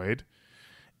enjoyed.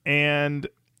 And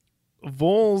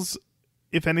Voles,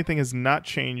 if anything, has not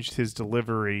changed his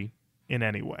delivery in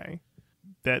any way.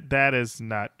 That has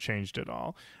not changed at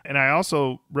all. And I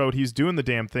also wrote he's doing the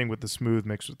damn thing with the smooth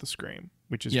mixed with the scream,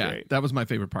 which is great. That was my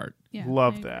favorite part. Yeah,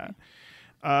 Love that.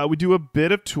 We do a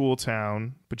bit of Tool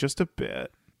Town, but just a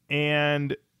bit.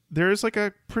 And there's like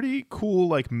a pretty cool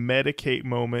like Medicate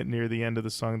moment near the end of the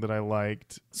song that I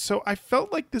liked. So I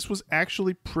felt like this was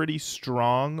actually pretty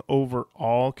strong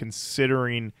overall,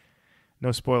 considering,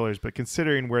 no spoilers, but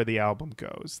considering where the album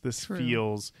goes. This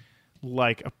feels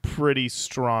like a pretty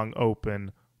strong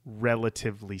open,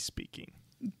 relatively speaking.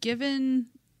 Given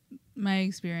my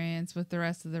experience with the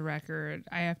rest of the record,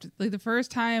 I have to, like, the first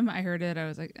time I heard it, I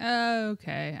was like, oh,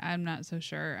 okay, I'm not so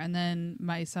sure. And then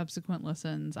my subsequent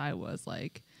listens, I was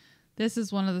like, this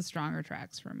is one of the stronger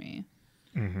tracks for me.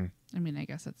 Mm-hmm. I mean, I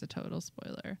guess that's a total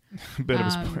spoiler. Bit of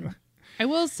a spoiler. I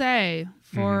will say,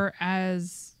 for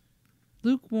as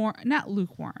not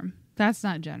lukewarm, that's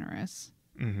not generous.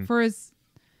 For as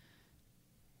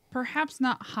perhaps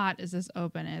not hot as this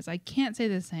open is, I can't say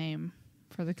the same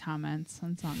for the comments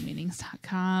on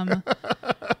songmeanings.com.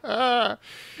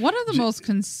 One of the most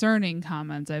concerning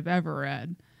comments I've ever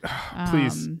read.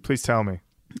 Please tell me.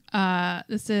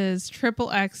 This is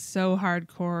Triple X So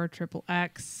Hardcore. Triple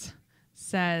X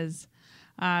says,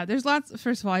 there's lots.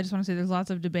 First of all, I just want to say there's lots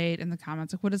of debate in the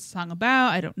comments. Like, what is the song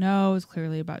about? I don't know. It's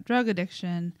clearly about drug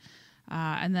addiction.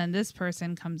 And then this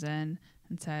person comes in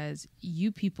and says,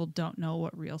 you people don't know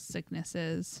what real sickness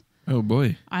is. Oh,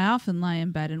 boy. I often lie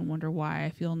in bed and wonder why I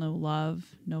feel no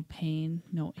love, no pain,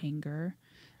 no anger.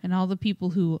 And all the people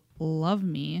who love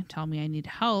me tell me I need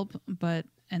help,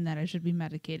 and that I should be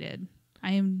medicated.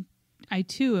 I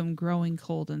too am growing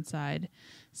cold inside.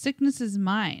 Sickness is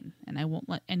mine, and I won't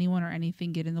let anyone or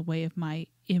anything get in the way of my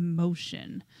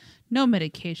emotion. No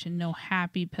medication, no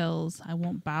happy pills. I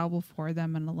won't bow before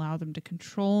them and allow them to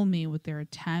control me with their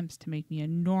attempts to make me a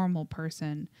normal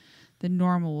person. The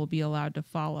normal will be allowed to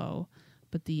follow,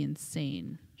 but the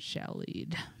insane shall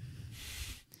lead.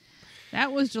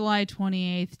 That was July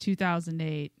 28th,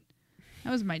 2008.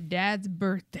 That was my dad's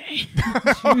birthday.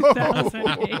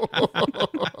 2008.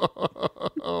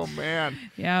 Oh, man.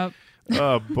 Yep.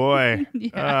 Oh, boy.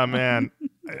 Yeah. Oh, man.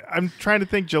 I'm trying to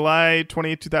think. July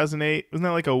 28th, 2008. Wasn't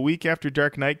that like a week after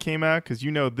Dark Knight came out? Because you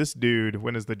know this dude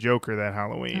went as the Joker that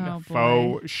Halloween. Oh, boy.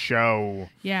 Faux show.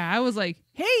 Yeah, I was like,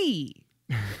 hey,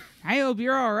 I hope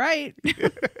you're all right.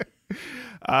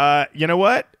 You know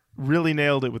what? Really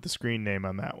nailed it with the screen name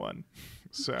on that one.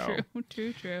 So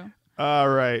True. All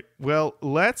right. Well,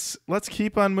 let's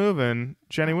keep on moving.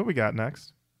 Jenny, what we got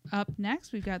next? Up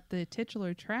next, we've got the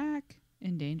titular track,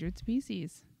 Endangered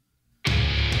Species.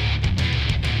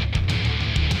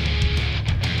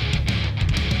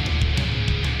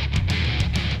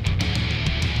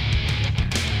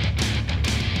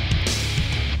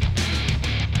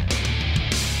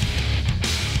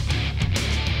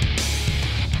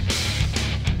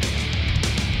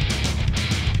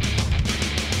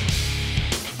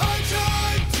 I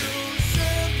tried to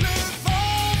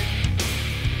simplify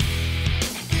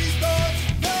these thoughts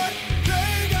that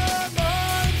plague our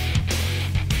minds.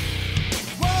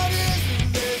 What is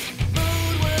this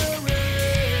mood we're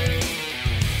in?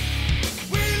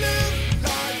 We live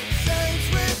like saints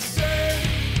with sin.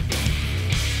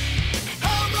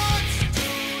 How much to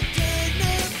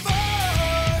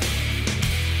dignify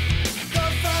the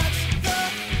facts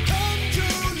that come to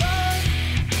light?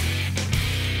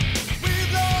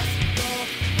 We've lost the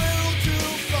will to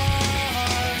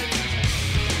fight.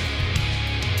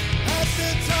 At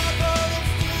the top of the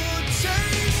food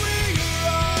chain we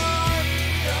arrive.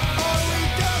 Are we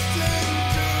destined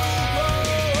to grow?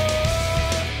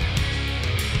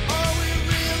 Are we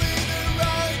really the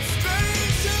right strain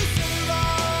to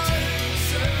survive?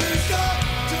 We've got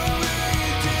to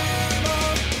redeem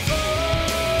our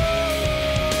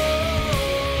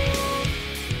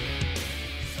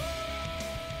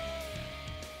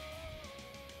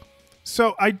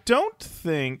So I don't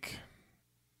think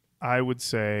I would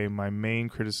say my main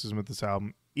criticism of this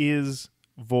album is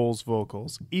Vol's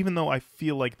vocals, even though I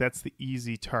feel like that's the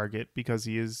easy target because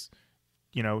he is,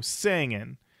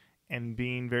 singing and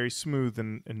being very smooth,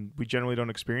 and we generally don't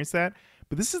experience that.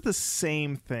 But this is the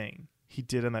same thing he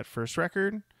did on that first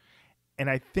record, and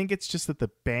I think it's just that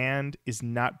the band is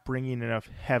not bringing enough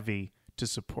heavy to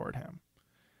support him.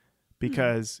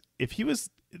 Because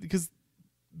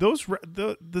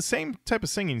the same type of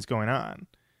singing is going on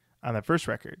that first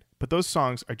record, but those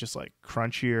songs are just like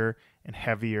crunchier and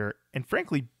heavier and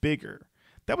frankly bigger.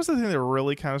 That was the thing that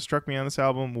really kind of struck me on this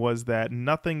album, was that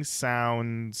nothing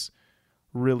sounds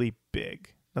really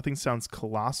big. Nothing sounds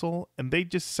colossal, and they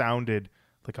just sounded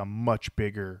like a much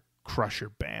bigger Crusher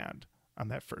band on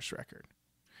that first record.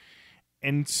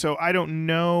 And so I don't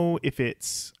know if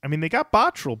they got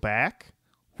Bottrell back.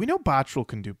 We know Bottrell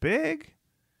can do big.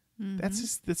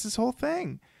 That's his whole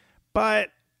thing. But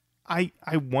I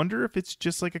wonder if it's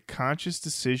just like a conscious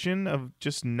decision of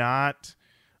just not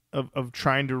of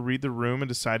trying to read the room and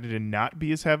decided to not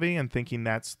be as heavy and thinking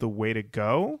that's the way to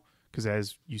go. Because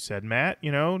as you said, Matt,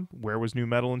 where was nu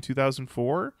metal in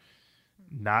 2004?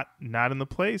 Not in the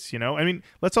place,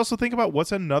 Let's also think about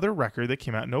what's another record that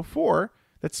came out in 2004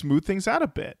 that smoothed things out a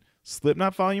bit.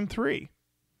 Slipknot Volume 3.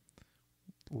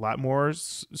 A lot more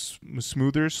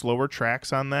smoother, slower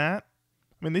tracks on that.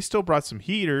 They still brought some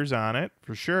heaters on it,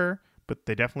 for sure, but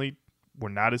they definitely were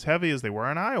not as heavy as they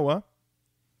were in Iowa.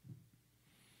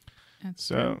 That's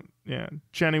so, true. Yeah.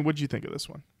 Jenny, what'd you think of this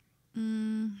one?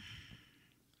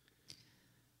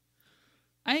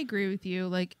 I agree with you.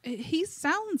 Like, he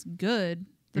sounds good.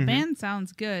 The band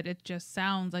sounds good. It just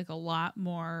sounds like a lot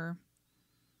more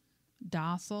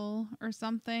docile or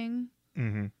something.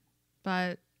 Mm-hmm.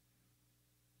 But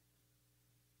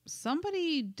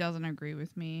somebody doesn't agree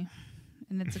with me.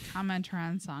 And it's a commenter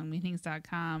on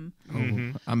songmeanings.com.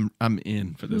 Oh, I'm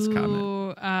in for this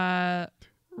comment.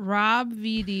 Rob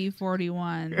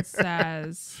VD41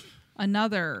 says,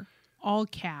 another, all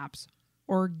caps,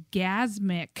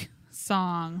 orgasmic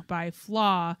song by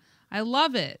Flaw. I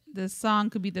love it. This song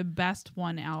could be the best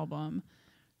one album.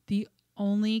 The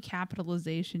only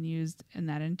capitalization used in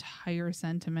that entire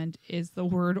sentiment is the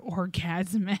word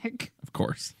orgasmic. Of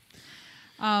course.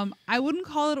 I wouldn't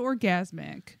call it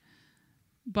orgasmic,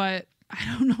 but I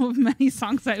don't know of many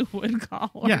songs I would call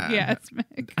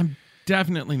orgasmic. I'm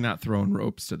definitely not throwing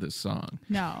ropes to this song.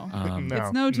 No. No,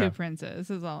 It's no Two no.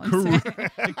 Princes is all I'm saying.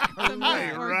 It's the most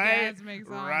Right, orgasmic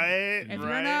song. right, If right.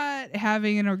 you're not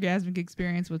having an orgasmic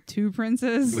experience with Two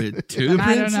Princes, With Two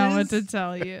I don't know what Princes? to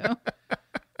tell you.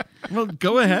 Well,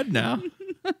 go ahead now.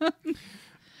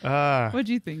 What'd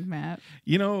you think, Matt?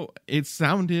 You know, it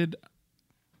sounded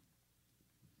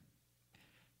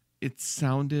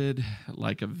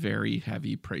like a very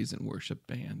heavy praise and worship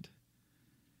band.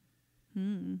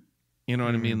 You know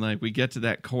what I mean? Like, we get to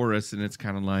that chorus and it's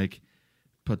kind of like,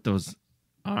 put those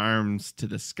arms to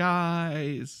the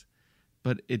skies,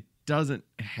 but it doesn't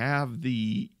have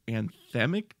the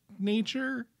anthemic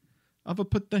nature of a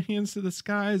put the hands to the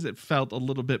skies. It felt a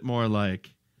little bit more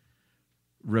like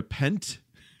repent.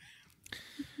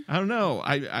 I don't know.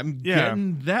 I'm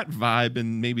getting that vibe,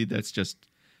 and maybe that's just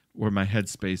where my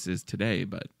headspace is today,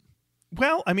 but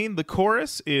Well, I mean, the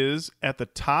chorus is, at the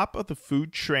top of the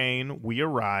food train we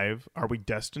arrive. Are we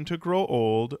destined to grow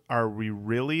old? Are we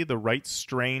really the right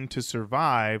strain to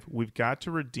survive? We've got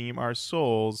to redeem our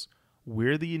souls.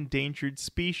 We're the endangered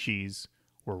species.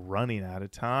 We're running out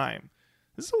of time.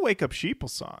 This is a Wake Up Sheeple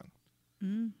song.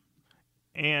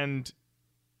 And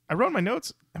I wrote in my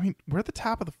notes, I mean, we're at the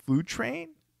top of the food train,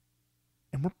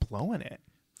 and we're blowing it.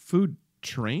 food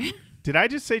train? Did I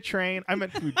just say train? I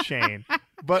meant food chain.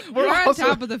 But We're on also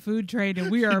top of the food train,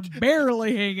 and we are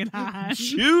barely hanging on.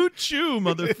 Choo choo,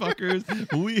 motherfuckers.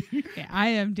 Yeah, I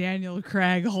am Daniel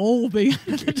Craig holding at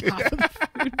the top of the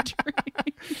food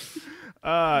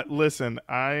train. Listen,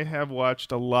 I have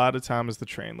watched a lot of Thomas the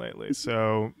Train lately,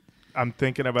 so I'm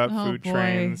thinking about food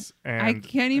trains. And I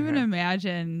can't even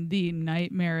imagine the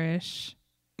nightmarish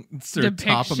Sir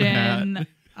Topham Hat. depiction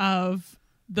of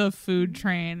the food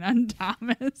train on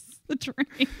Thomas the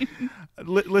Train.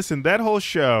 Listen, that whole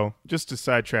show, just to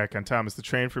sidetrack on Thomas the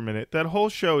Train for a minute, that whole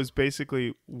show is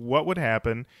basically what would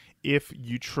happen if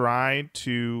you tried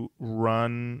to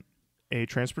run a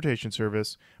transportation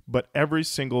service, but every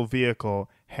single vehicle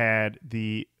had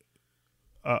the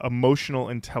emotional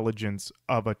intelligence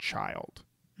of a child.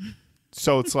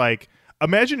 So it's like,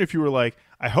 imagine if you were like,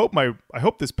 I hope I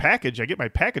get my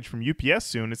package from UPS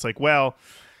soon. It's like, well,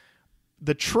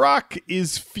 the truck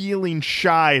is feeling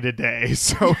shy today,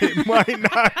 so it might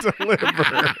not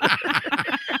deliver.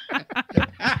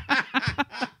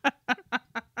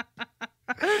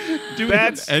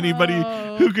 That's anybody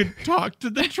who could talk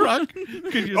to the truck.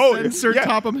 Could you send Sir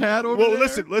Topham Hat over Well, there?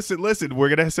 listen. We're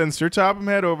going to send Sir Topham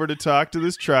Hat over to talk to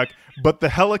this truck, but the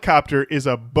helicopter is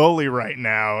a bully right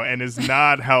now and is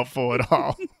not helpful at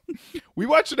all. We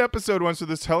watched an episode once where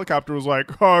this helicopter was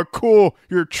like, oh, cool,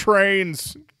 your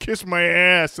trains, kiss my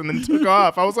ass, and then took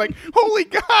off. I was like, holy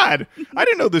God, I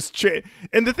didn't know this.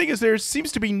 And the thing is, there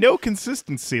seems to be no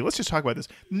consistency. Let's just talk about this.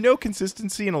 No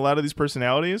consistency in a lot of these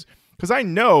personalities, because I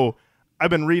know I've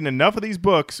been reading enough of these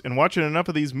books and watching enough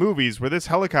of these movies where this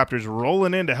helicopter's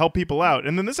rolling in to help people out.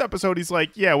 And then this episode, he's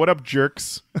like, yeah, what up,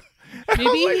 jerks?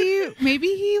 Maybe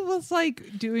he was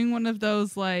like doing one of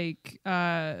those like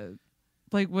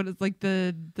what is like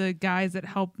the guys that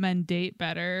help men date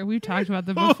better. We've talked about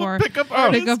them before. Pickup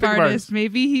artist. Pickup artist.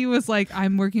 Maybe he was like,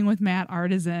 I'm working with Matt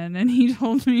Artisan, and he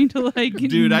told me to like,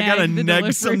 Dude, I gotta the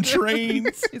neg some delivery.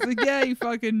 trains. He's like, yeah, you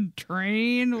fucking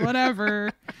train,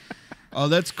 whatever. Oh,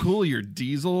 that's cool. Your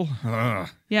diesel. Ugh.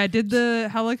 Yeah, did the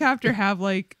helicopter have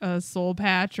like a soul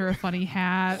patch or a funny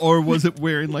hat? Or was it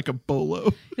wearing like a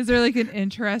bolo? Is there like an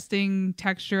interesting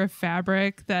texture of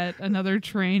fabric that another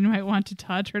train might want to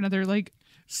touch, or another like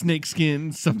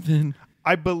Snakeskin, something.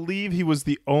 I believe he was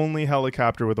the only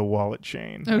helicopter with a wallet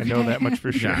chain. I know that much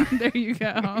for sure. There you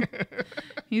go.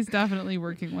 He's definitely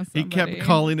working with He somebody. kept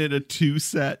calling it a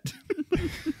 2-set.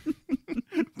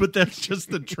 But that's just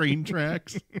the train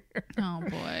tracks. Oh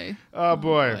boy. Oh,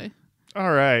 boy.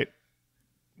 All right.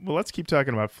 Well, let's keep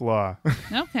talking about Flaw.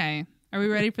 Okay. Are we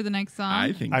ready for the next song?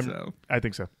 I think so. I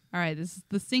think so. All right, this is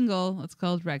the single. It's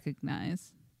called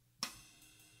Recognize.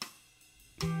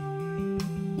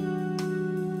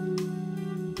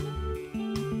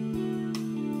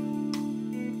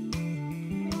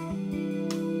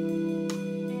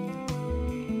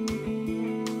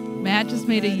 Matt just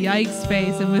made a yikes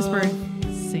face and whispered,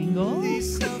 single?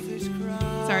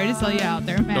 Sorry to sell you out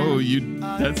there, Matt. Oh,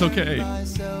 that's okay.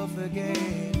 Myself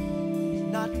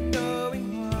again, not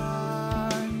knowing why.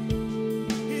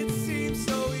 It seems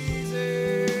so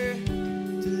easy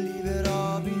to leave it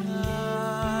all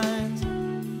behind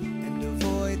and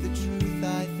avoid the truth.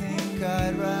 I think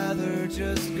I'd rather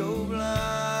just go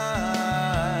blind.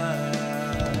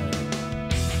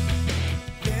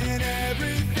 Then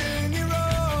everything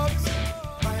erupts.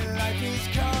 My life is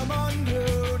come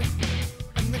unglued,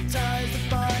 and the ties that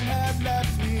bind have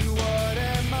left me. What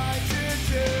am I to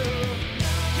do?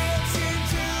 Can't seem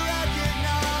to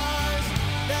recognize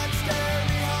that stare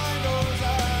behind those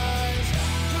eyes.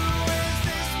 Who is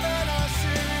this man I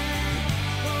see?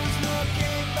 Who's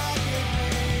looking back at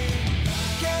me?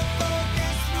 Can't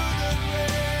focus through the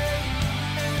gray,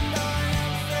 and I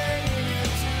am fading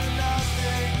into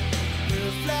nothing. The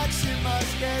reflection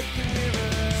must get clearer.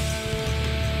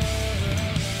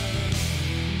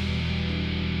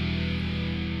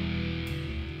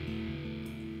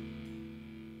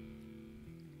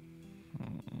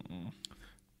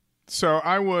 So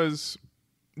I was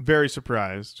very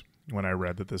surprised when I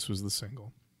read that this was the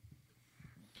single.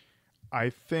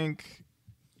 I think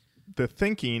the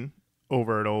thinking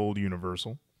over at old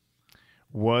Universal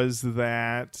was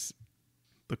that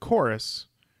the chorus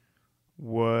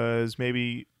was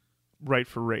maybe right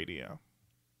for radio.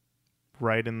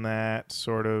 Right in that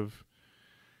sort of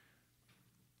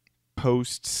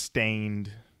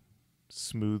post-stained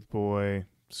smooth boy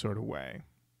sort of way.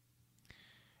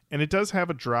 And it does have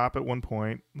a drop at one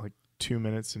point, like 2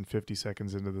 minutes and 50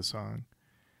 seconds into the song.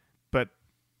 But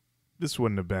this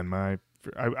wouldn't have been my...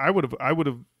 I would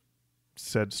have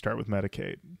said start with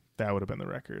Medicaid. That would have been the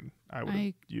record I would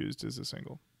have used as a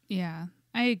single. Yeah,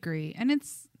 I agree. And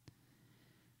it's...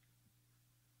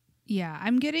 Yeah,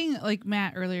 I'm getting, like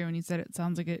Matt earlier when he said it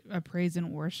sounds like a praise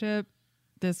and worship.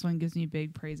 This one gives me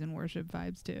big praise and worship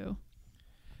vibes too.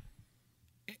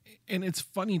 And it's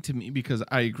funny to me because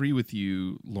I agree with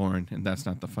you, Lauren, and that's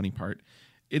not the funny part.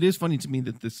 It is funny to me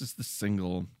that this is the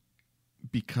single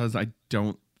because I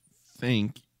don't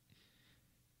think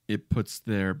it puts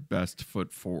their best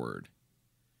foot forward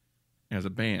as a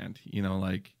band. You know,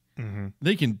 like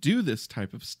they can do this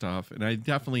type of stuff. And I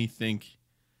definitely think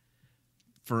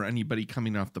for anybody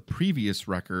coming off the previous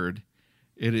record,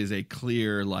 it is a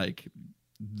clear, like,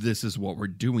 this is what we're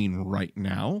doing right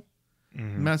now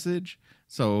message.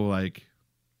 So, like,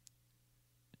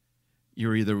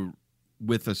 you're either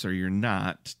with us or you're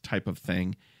not type of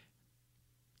thing.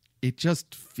 It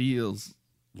just feels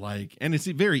like, and it's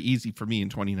very easy for me in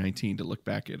 2019 to look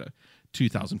back at a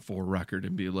 2004 record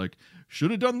and be like,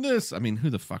 should have done this. I mean, who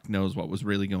the fuck knows what was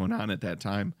really going on at that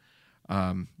time?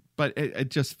 But it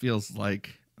just feels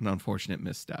like an unfortunate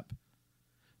misstep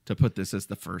to put this as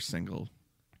the first single.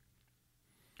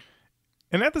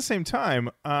 And at the same time,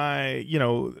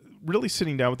 really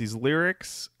sitting down with these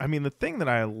lyrics, I mean, the thing that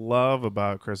I love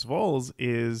about Chris Voles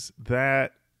is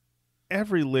that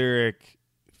every lyric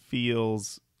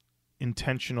feels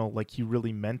intentional, like he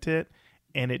really meant it.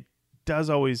 And it does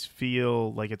always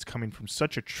feel like it's coming from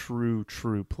such a true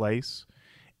place.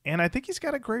 And I think he's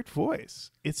got a great voice.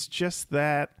 It's just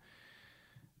that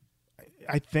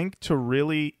I think to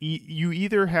really, you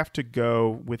either have to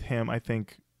go with him, I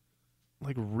think,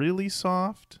 like really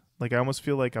soft. Like I almost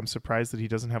feel like I'm surprised that he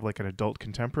doesn't have like an adult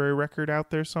contemporary record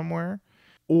out there somewhere,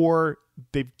 or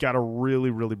they've got to really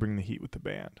bring the heat with the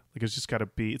band. Like it's got to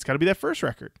be that first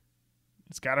record.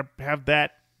 It's got to have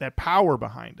that power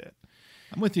behind it.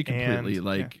 I'm with you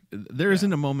completely. There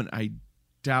isn't a moment I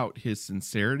doubt his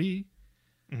sincerity.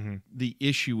 The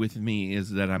issue with me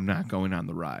is that I'm not going on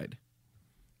the ride.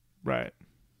 Right.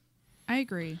 I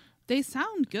agree. They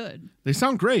sound good. They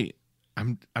sound great.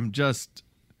 I'm just,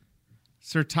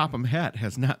 Sir Topham Hatt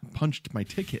has not punched my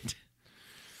ticket.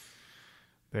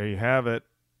 There you have it.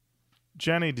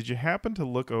 Jenny, did you happen to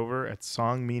look over at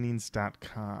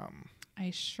songmeanings.com? I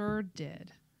sure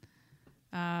did.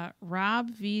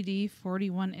 Rob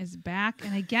VD41 is back.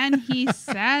 And again, he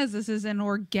says this is an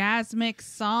orgasmic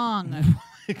song.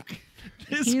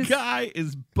 This guy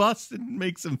is busted and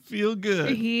makes him feel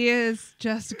good. He is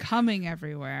just coming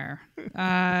everywhere.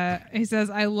 He says,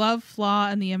 I love Flaw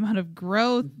and the amount of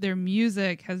growth their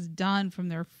music has done from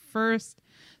their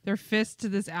fist to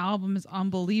this album is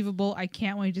unbelievable. I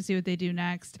can't wait to see what they do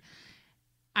next.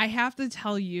 I have to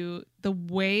tell you, the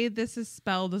way this is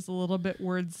spelled is a little bit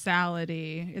word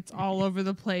salady. It's all over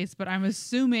the place, but I'm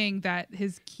assuming that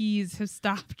his keys have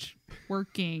stopped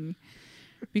working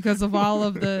because of all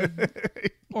of the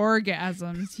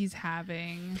orgasms he's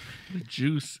having. The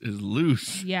juice is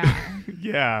loose. Yeah.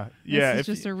 Yeah. This is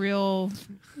just a real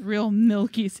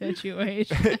milky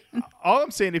situation. All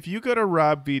I'm saying, if you go to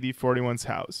Rob BD41's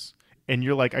house and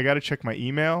you're like, I got to check my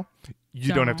email,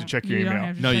 you don't have to check your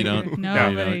email. No, you don't.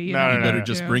 Nobody. You better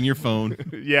just bring your phone.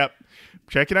 Yep.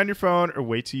 Check it on your phone or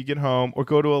wait till you get home or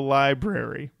go to a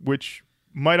library, which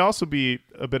might also be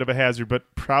a bit of a hazard,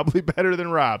 but probably better than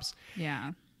Rob's.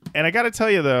 Yeah. And I got to tell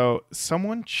you, though,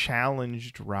 someone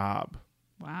challenged Rob.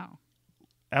 Wow.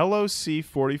 LOC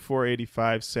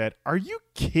 4485 said, "Are you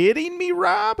kidding me,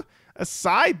 Rob?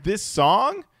 Aside this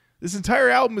song, this entire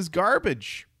album is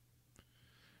garbage."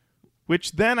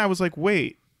 Which then I was like,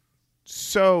 wait,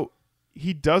 so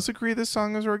he does agree this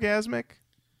song is orgasmic,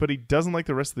 but he doesn't like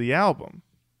the rest of the album.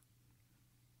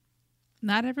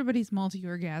 Not everybody's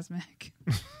multi-orgasmic.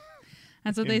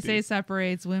 That's what they say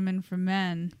separates women from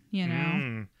men, you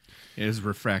know? His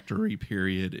refractory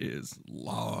period is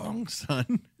long,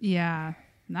 son. Yeah.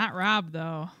 Not Rob,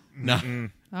 though. Nah.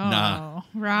 Oh,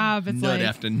 Rob, it's nut like...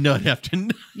 after nut after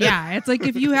nut. Yeah, it's like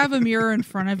if you have a mirror in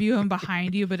front of you and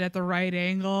behind you, but at the right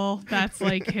angle, that's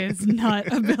like his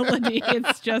nut ability.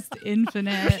 It's just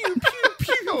infinite. Pew, pew,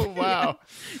 pew. Oh, wow.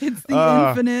 It's the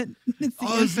infinite.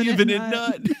 It's the infinite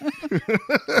nut.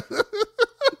 nut.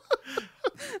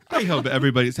 I hope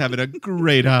everybody's having a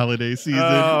great holiday season.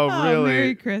 Oh, really?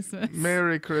 Merry Christmas.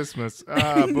 Merry Christmas.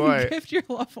 Oh, boy. Gift your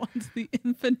loved ones the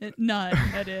infinite nut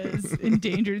that is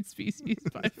Endangered Species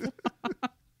by Flaw.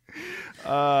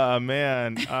 Oh,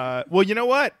 man. Well, you know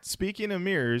what? Speaking of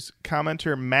mirrors,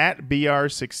 commenter Matt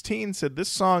BR16 said this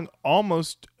song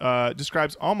almost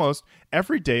describes almost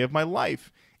every day of my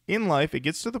life. In life, it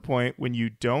gets to the point when you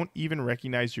don't even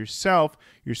recognize yourself.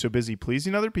 You're so busy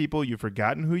pleasing other people, you've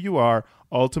forgotten who you are.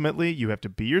 Ultimately, you have to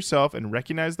be yourself and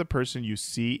recognize the person you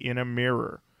see in a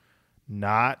mirror,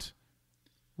 not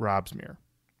Rob's mirror.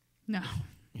 No.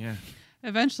 Yeah.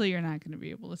 Eventually, you're not going to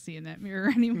be able to see in that mirror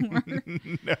anymore.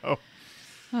 No.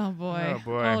 Oh, boy. Oh,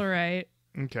 boy. All right.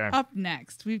 Okay. Up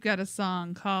next, we've got a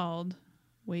song called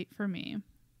Wait for Me.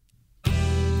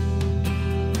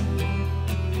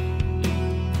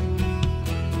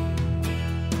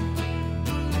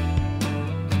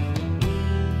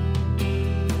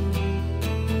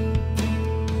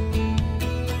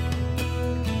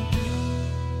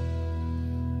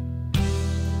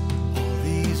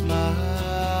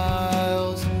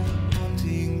 Miles,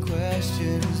 haunting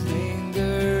questions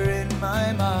linger in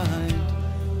my mind,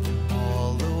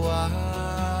 all the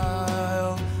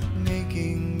while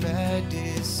making bad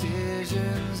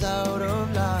decisions out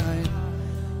of line.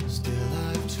 Still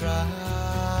I've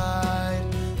tried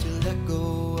to let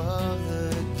go of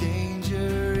the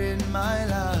danger in my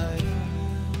life.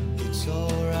 It's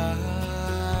alright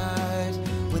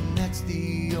when that's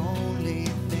the only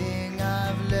thing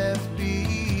I've left behind.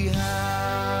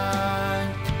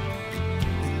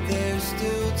 And there's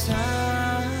still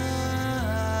time.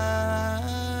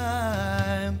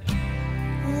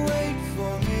 Wait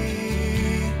for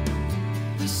me.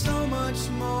 There's so much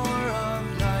more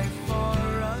of life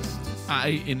for us to see. I,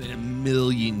 in a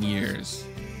million years,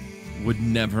 would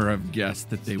never have guessed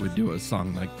that they would do a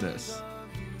song like this.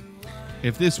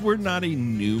 If this were not a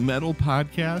new metal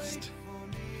podcast,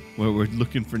 where we're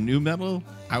looking for new metal,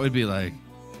 I would be like,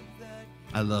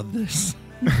 I love this.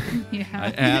 Yeah.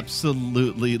 I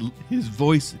absolutely, his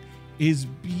voice is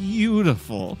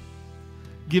beautiful.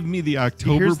 Give me the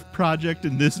October Project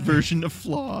in this version of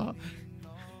Flaw.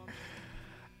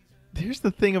 Here's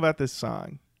the thing about this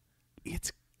song.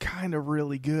 It's kind of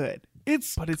really good. It's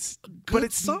Song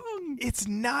It's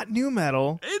not new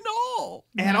metal at all.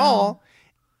 at all.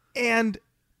 And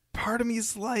part of me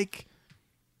is like,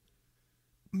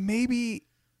 maybe,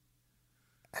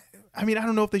 I mean, I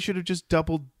don't know if they should have just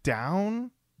doubled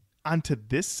down onto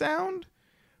this sound,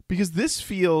 because this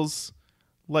feels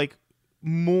like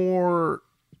more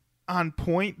on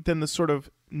point than the sort of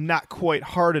not quite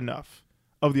hard enough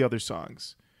of the other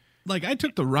songs. Like, I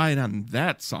took the ride on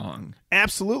that song.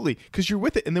 Absolutely, because you're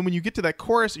with it, and then when you get to that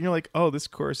chorus, and you're like, "Oh, this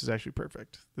chorus is actually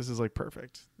perfect. This is like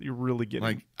perfect." You're really getting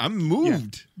Like, I'm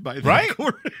moved by that Right?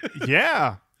 chorus.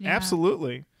 Yeah, Yeah.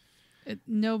 absolutely.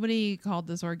 Nobody called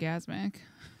this orgasmic.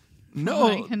 No,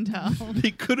 I can tell.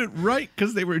 they couldn't write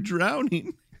because they were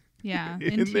drowning. Yeah,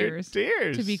 In in their tears.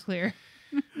 tears. To be clear.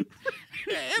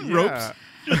 And ropes.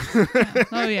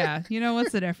 Oh yeah. You know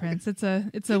what's the difference? It's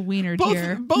a wiener Both,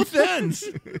 tear. both ends.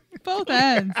 Both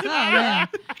ends. Oh man.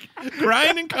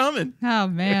 Crying and coming. Oh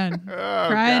man. Oh,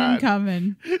 Crying and God.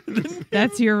 coming.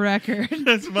 That's your record.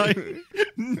 That's my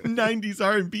 90s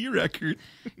R&B record.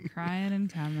 Crying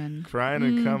and coming. Crying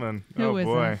and coming. Who Oh,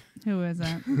 isn't? boy. Who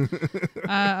isn't?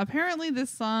 Apparently this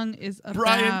song is about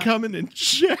Brian coming and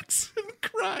Jackson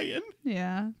crying.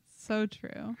 Yeah, so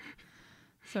true.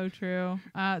 So true.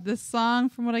 This song,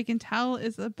 from what I can tell,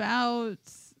 is about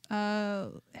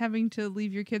having to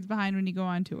leave your kids behind when you go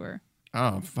on tour.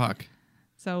 Oh, fuck.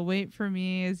 So Wait For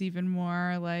Me is even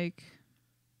more like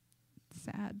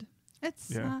sad. It's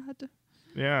sad,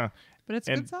 Yeah. but it's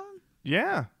a And- good song.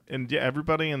 Yeah. And yeah,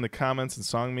 everybody in the comments and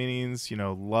song meetings,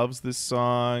 loves this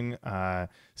song.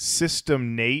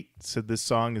 System Nate said this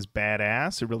song is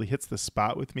badass. It really hits the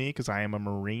spot with me because I am a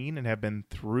Marine and have been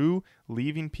through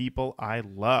leaving people I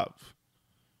love.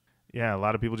 Yeah, a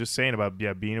lot of people just saying about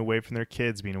being away from their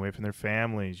kids, being away from their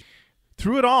families.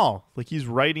 Through it all, like he's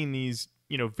writing these,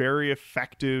 very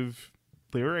effective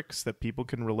lyrics that people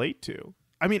can relate to.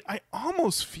 I mean, I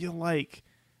almost feel like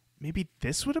maybe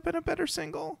this would have been a better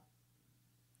single.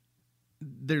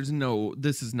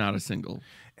 This is not a single.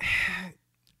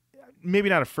 Maybe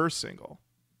not a first single.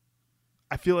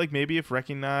 I feel like maybe if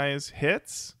Recognize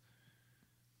hits,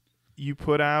 you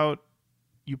put out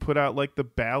like the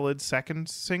ballad second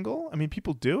single. I mean,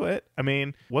 people do it. I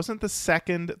mean, wasn't the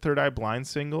second Third Eye Blind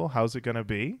single How's It Gonna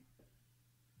Be?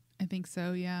 I think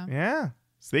so, yeah. Yeah.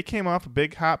 So they came off a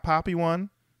big hot poppy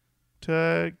one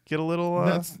to get a little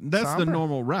That's the somber.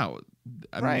 normal route.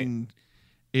 I Right. mean,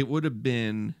 it would have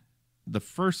been the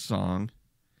first song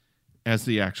as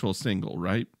the actual single,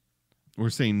 right? We're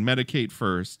saying Medicate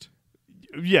first,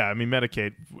 Yeah, I mean,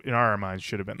 Medicaid in our minds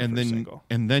should have been the and first then single.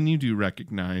 and then you do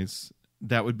Recognize.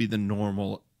 That would be the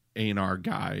normal A&R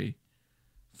guy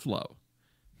flow,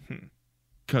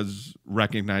 because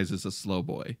Recognize is a slow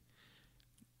boy.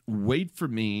 Wait For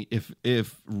Me.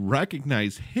 If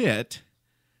Recognize hit,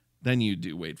 then you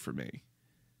do Wait For Me.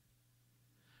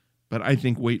 But I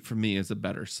think Wait For Me is a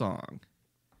better song.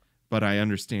 But I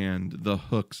understand the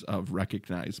hooks of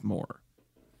Recognize more.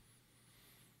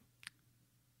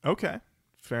 Okay,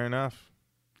 fair enough.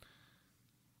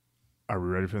 Are we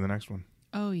ready for the next one?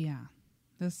 Oh, yeah.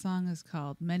 This song is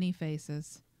called Many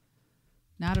Faces.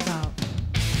 Not about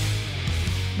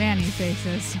Many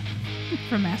Faces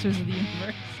from Masters of the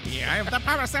Universe. Yeah, I have the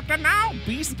power scepter now,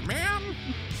 Beast Man.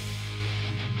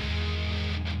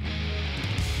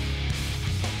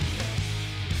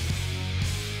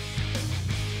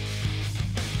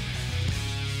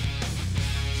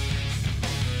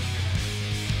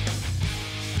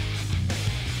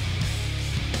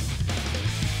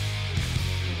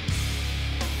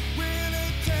 Will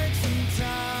it take some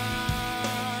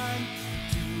time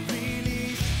to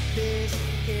release this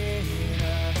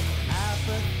inner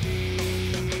apathy?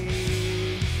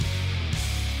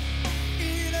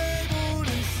 Enabled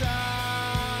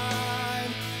inside,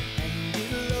 and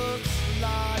it looks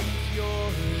like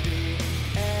you're the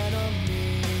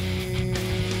enemy.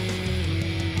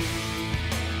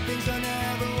 Things are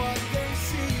never what they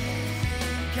seem.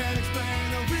 Can't explain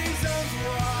the reasons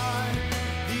why.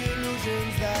 The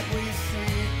illusions that we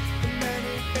see, the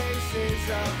many faces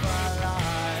of our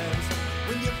lives.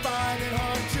 When you find it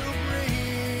hard to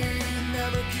breathe,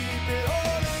 never keep it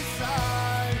all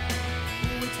inside.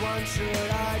 Which one should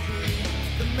I be?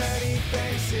 The many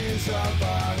faces of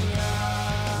our lives.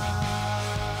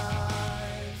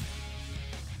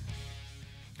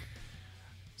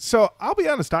 So I'll be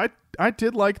honest, I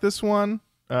did like this one,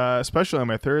 especially on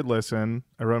my third listen.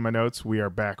 I wrote in my notes, "We are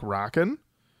back rockin'."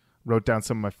 Wrote down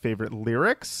some of my favorite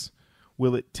lyrics.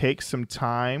 Will it take some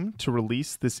time to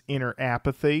release this inner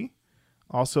apathy?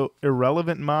 Also,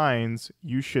 irrelevant minds,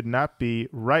 you should not be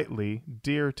rightly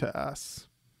dear to us.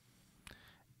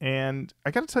 And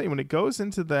I got to tell you, when it goes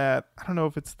into that, I don't know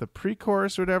if it's the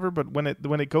pre-chorus or whatever, but when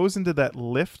it goes into that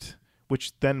lift,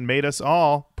 which then made us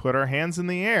all put our hands in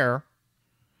the air,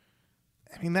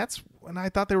 I mean, that's when I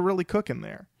thought they were really cooking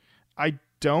there. I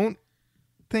don't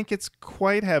think it's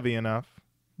quite heavy enough,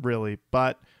 really,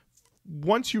 but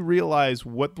once you've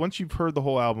heard the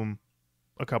whole album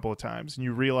a couple of times and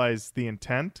you realize the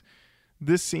intent,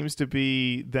 this seems to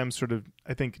be them sort of,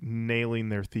 I think, nailing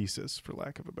their thesis, for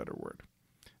lack of a better word.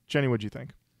 Jenny, what'd you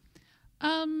think?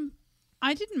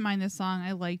 I didn't mind this song.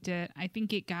 I liked it. I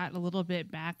think it got a little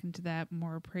bit back into that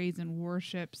more praise and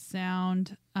worship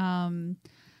sound.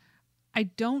 I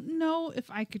don't know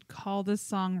if I could call this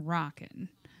song rockin'.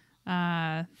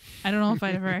 I don't know if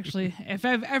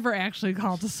I've ever actually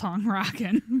called a song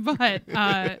rockin', but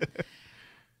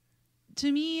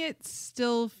to me it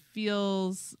still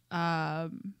feels a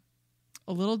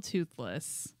little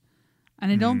toothless.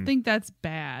 And I don't think that's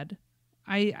bad.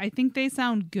 I think they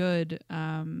sound good.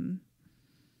 I'm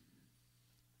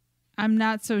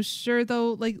not so sure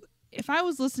though. Like if I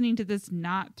was listening to this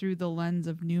not through the lens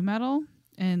of nu metal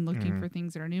and looking for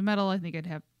things that are nu metal, I think I'd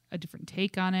have a different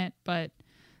take on it. But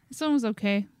this one was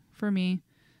okay for me.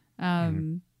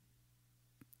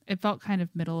 It felt kind of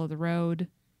middle of the road.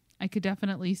 I could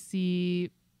definitely see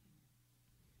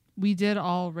we did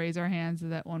all raise our hands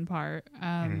at that one part.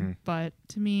 But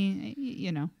to me,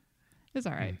 it's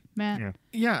all right. Matt?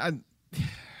 Yeah.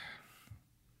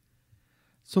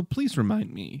 So please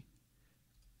remind me,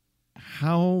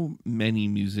 how many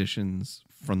musicians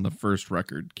from the first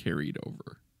record carried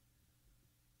over?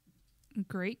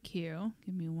 Great cue.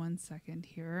 Give me 1 second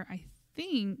here. I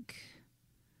think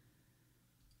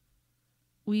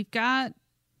we've got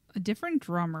a different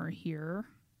drummer here.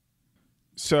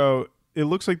 So it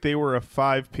looks like they were a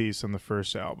 5-piece on the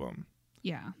first album.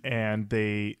 Yeah. And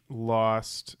they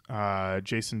lost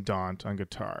Jason Daunt on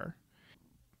guitar.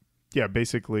 Yeah,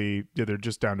 basically, they're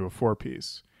just down to a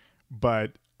 4-piece.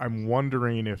 But I'm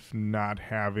wondering if not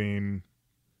having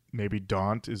maybe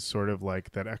Daunt is sort of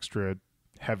like that extra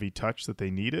heavy touch that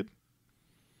they needed.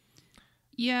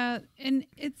 Yeah, and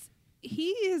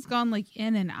he has gone like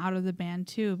in and out of the band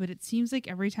too, but it seems like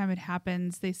every time it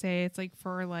happens, they say it's like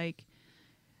for like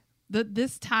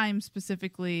this time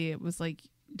specifically, it was like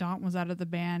Daunt was out of the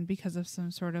band because of some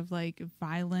sort of like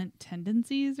violent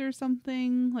tendencies or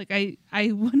something. Like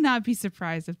I would not be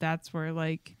surprised if that's where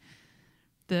like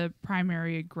the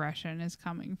primary aggression is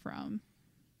coming from.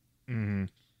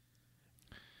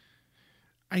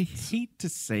 I hate to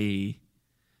say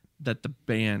that the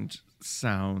band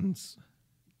sounds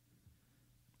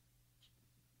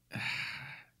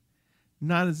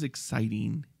not as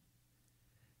exciting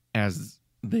as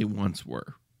they once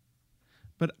were.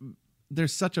 But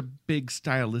there's such a big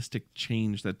stylistic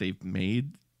change that they've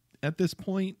made at this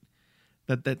point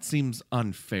that seems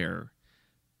unfair.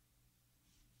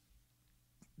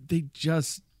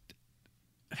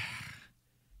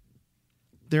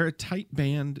 They're a tight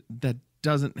band that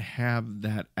doesn't have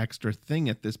that extra thing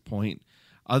at this point,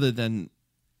 other than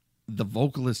the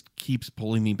vocalist keeps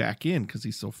pulling me back in because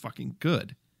he's so fucking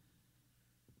good.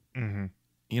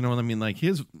 You know what I mean? Like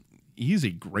he's a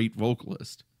great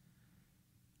vocalist.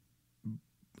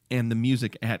 And the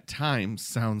music at times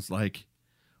sounds like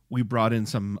we brought in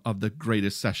some of the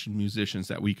greatest session musicians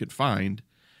that we could find,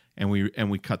 and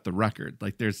we cut the record.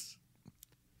 Like there's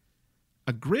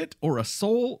a grit or a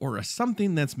soul or a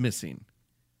something that's missing.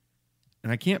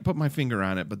 And I can't put my finger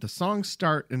on it, but the songs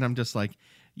start and I'm just like,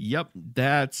 yep,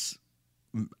 that's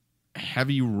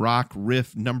heavy rock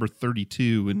riff number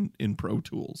 32 in Pro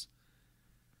Tools.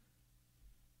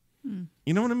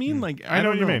 You know what I mean? Like I know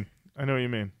what you mean. I know what you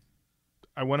mean.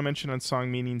 I want to mention on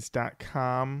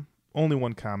songmeanings.com, only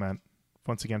one comment,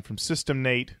 once again from System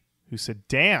Nate, who said,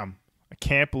 "Damn, I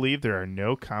can't believe there are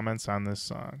no comments on this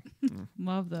song."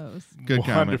 Love those. Good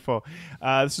Wonderful.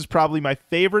 This is probably my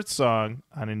favorite song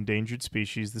on Endangered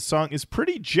Species. The song is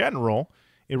pretty general.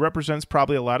 It represents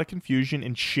probably a lot of confusion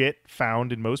and shit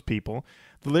found in most people.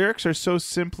 The lyrics are so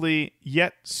simply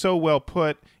yet so well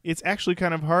put, it's actually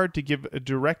kind of hard to give a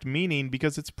direct meaning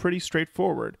because it's pretty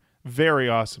straightforward. Very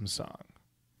awesome song.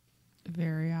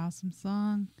 Very awesome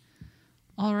song.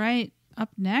 All right. Up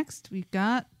next, we've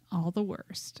got All the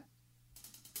Worst.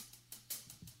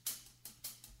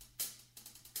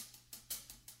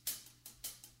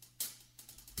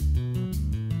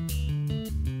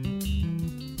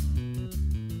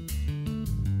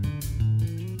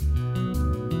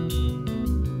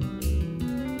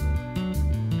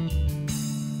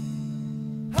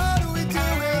 How do we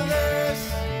deal with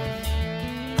this?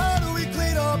 How do we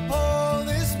clean up all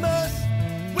this mess?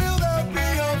 Will there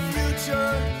be a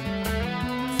future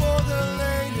for the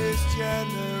latest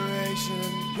generation?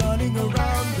 Running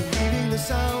around, repeating the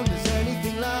sound. Is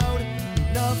anything loud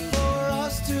enough for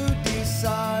us to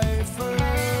decipher?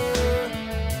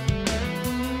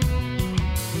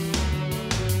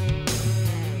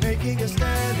 Making a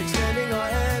stand, extending our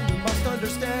hand, we must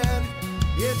understand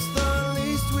it's the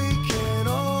least we can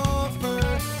offer.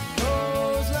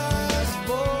 Those less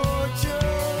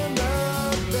fortunate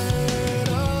than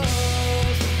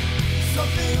us.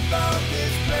 Something about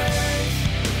this place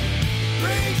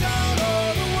brings out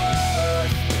all the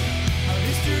worst. Our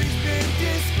history's been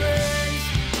disgraced.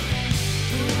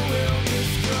 Who will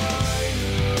destroy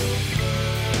who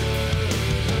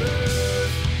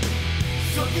first?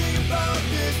 Something about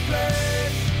this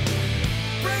place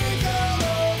brings out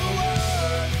all the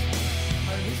worst.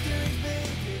 Our history's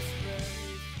been disgraced.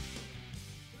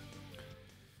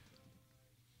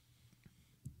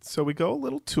 So we go a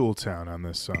little Tool Town on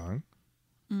this song.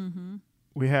 Mm-hmm.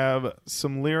 We have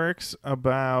some lyrics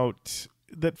about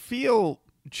that feel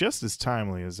just as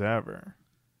timely as ever.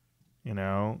 You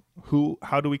know,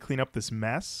 how do we clean up this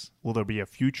mess? Will there be a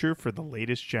future for the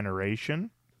latest generation?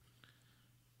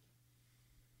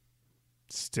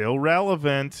 Still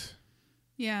relevant.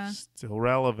 Yeah. Still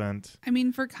relevant. I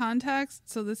mean, for context,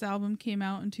 so this album came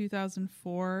out in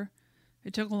 2004.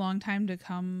 It took a long time to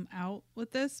come out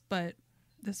with this, but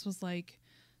this was like,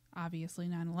 obviously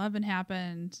 9/11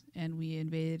 happened and we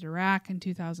invaded Iraq in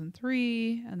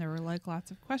 2003, and there were like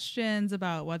lots of questions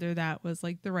about whether that was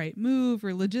like the right move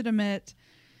or legitimate,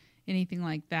 anything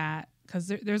like that.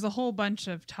 Because there's a whole bunch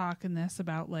of talk in this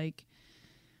about like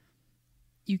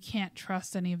you can't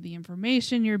trust any of the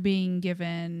information you're being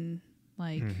given,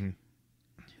 like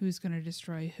who's going to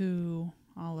destroy who,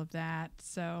 all of that.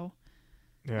 So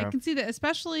Yeah. I can see that,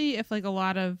 especially if like a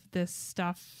lot of this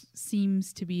stuff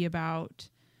seems to be about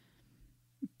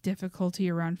difficulty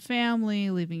around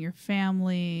family, leaving your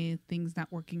family, things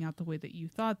not working out the way that you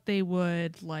thought they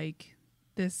would. Like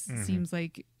this seems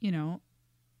like, you know,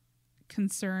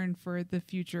 concern for the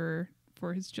future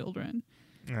for his children.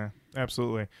 Yeah,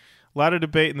 absolutely. A lot of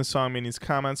debate in the song meaning's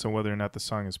comments on whether or not the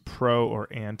song is pro or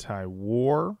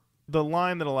anti-war. The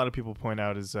line that a lot of people point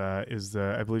out is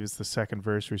the, I believe it's the second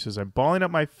verse, where he says, "I'm balling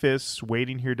up my fists,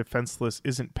 waiting here defenseless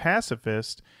isn't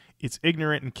pacifist. It's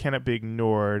ignorant and cannot be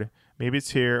ignored. Maybe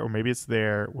it's here or maybe it's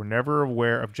there. We're never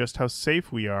aware of just how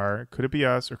safe we are. Could it be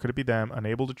us or could it be them?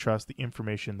 Unable to trust the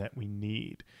information that we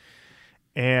need."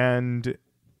 And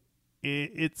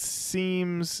it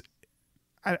seems,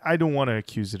 I don't want to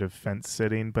accuse it of fence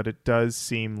sitting, but it does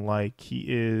seem like he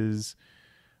is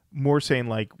more saying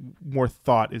like more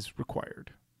thought is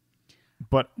required,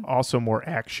 but also more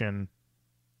action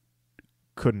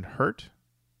couldn't hurt.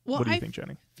 Well, What do you think,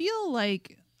 Jenny? I feel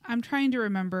like I'm trying to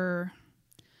remember.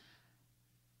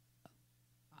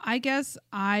 I guess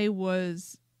I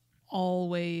was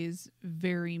always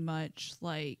very much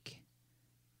like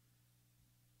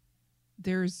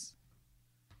there's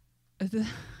it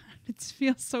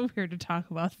feels so weird to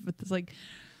talk about, but it's like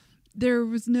there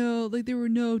were no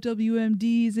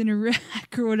WMDs in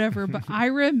Iraq or whatever, but I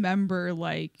remember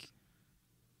like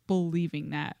believing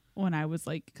that when I was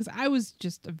like, because I was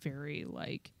just a very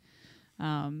like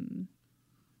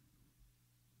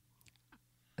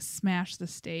smash the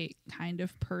state kind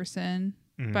of person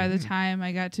by the time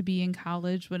I got to be in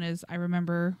college. I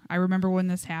remember when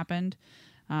this happened.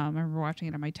 I remember watching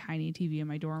it on my tiny TV in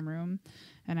my dorm room,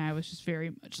 and I was just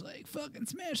very much like, fucking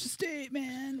smash the state,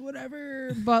 man,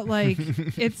 whatever. But like,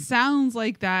 it sounds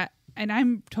like that, and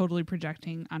I'm totally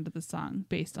projecting onto the song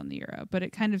based on the era, but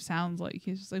it kind of sounds like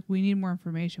he's just like, we need more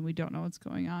information. We don't know what's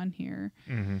going on here.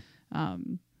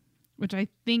 Which I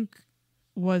think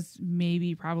was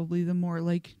maybe probably the more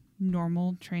like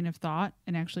normal train of thought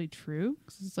and actually true.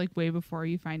 Because it's like way before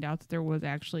you find out that there was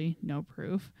actually no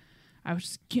proof. I was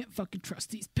just can't fucking trust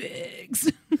these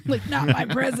pigs. Like, not my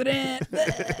president.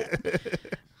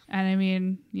 And I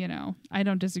mean, you know, I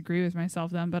don't disagree with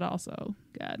myself then, but also,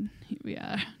 God, here we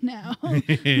are now.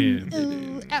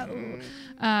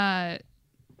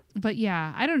 But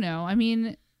yeah, I don't know. I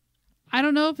mean, I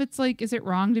don't know if it's like, is it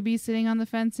wrong to be sitting on the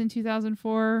fence in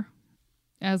 2004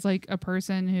 as like a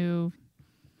person who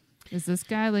is this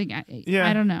guy? Like, I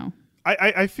don't know.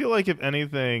 I feel like if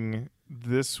anything,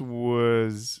 this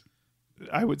was,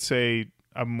 I would say,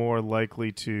 I'm more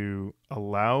likely to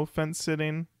allow fence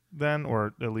sitting then,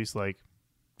 or at least like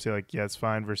say like, yeah, it's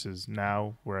fine, versus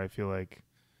now where I feel like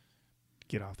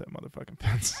get off that motherfucking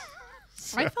fence.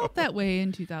 So. I felt that way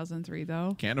in 2003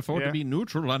 though. Can't afford to be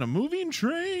neutral on a moving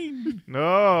train.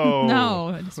 No.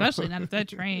 No, especially not if that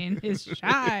train is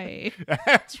shy.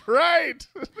 That's right.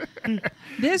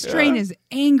 This train is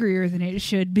angrier than it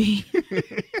should be.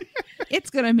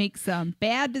 It's going to make some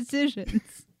bad decisions.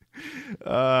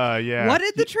 Yeah. What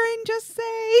did the train just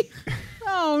say?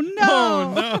 Oh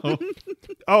no! Oh no!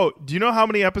 Oh, do you know how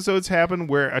many episodes happen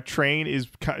where a train is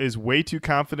way too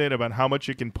confident about how much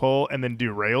it can pull and then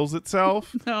derails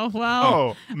itself? Oh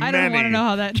well. I don't want to know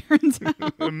how that turns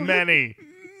out. Many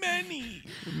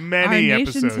Our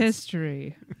episodes. nation's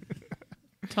history,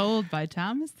 told by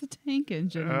Thomas the Tank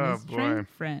Engine and his boy. train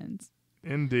friends.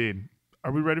 Indeed.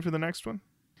 Are we ready for the next one?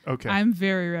 Okay. I'm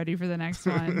very ready for the next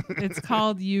one. It's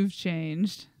called "You've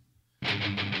Changed."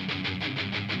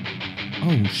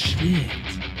 Oh shit!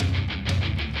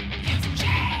 You've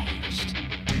changed.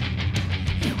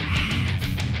 You have.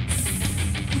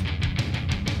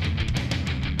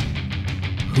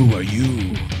 Who are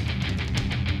you?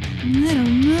 I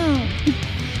don't know.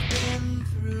 Been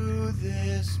through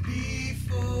this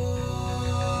before.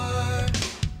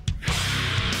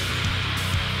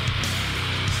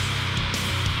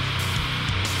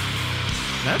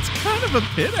 That's kind of a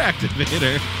pit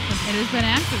activator. It has been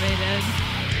activated.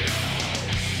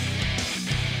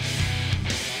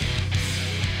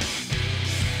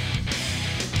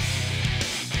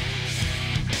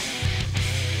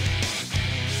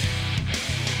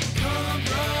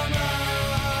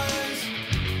 Compromise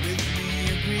with me,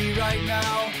 agree right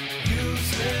now.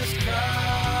 Useless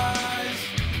cries.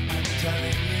 I'm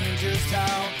telling you just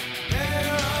how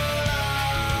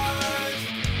paralyzed.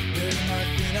 There's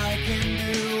nothing I can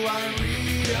do. I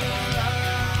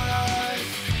realize.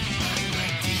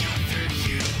 Unlike the other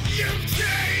you, you've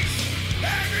changed.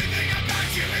 Everything about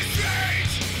you is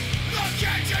strange. Look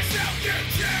at yourself, you've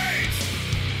changed.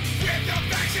 With the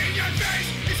facts in your face,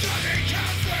 it's causing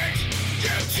conflict.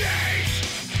 You've changed.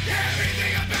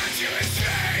 Everything about you is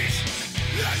strange.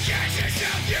 Look at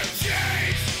yourself, you've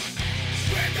changed.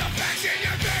 With the facts in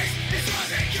your face, it's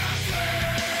causing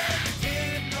conflict.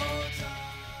 In no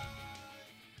time.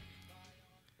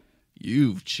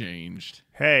 You've changed.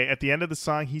 Hey, at the end of the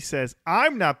song, he says,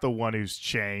 I'm not the one who's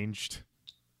changed.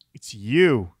 It's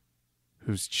you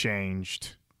who's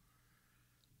changed.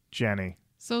 Jenny,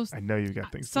 So I know you've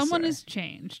got things someone to say. has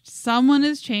changed. Someone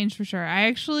has changed for sure. I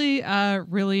actually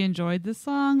really enjoyed this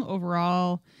song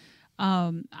overall.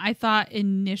 I thought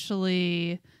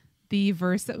initially the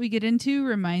verse that we get into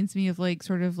reminds me of like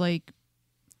sort of like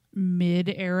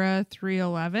mid-era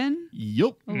 311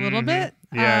 Yup. a little bit,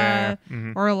 Yeah.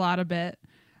 Mhm. or a lot of bit.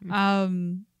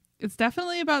 It's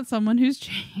definitely about someone who's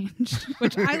changed,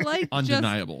 which I like.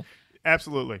 Undeniable.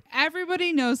 Absolutely.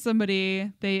 Everybody knows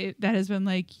somebody that has been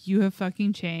like, you have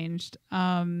fucking changed.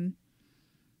 I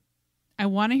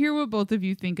want to hear what both of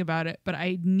you think about it, but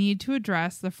I need to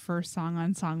address the first song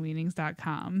on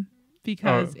songmeanings.com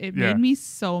because it yeah. made me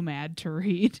so mad to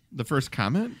read. The first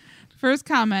comment? First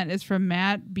comment is from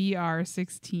Matt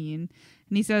BR16,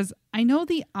 and he says, I know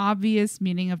the obvious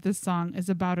meaning of this song is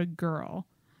about a girl.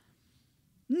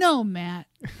 No, Matt.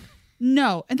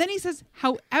 No. And then he says,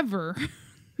 however,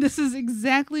 this is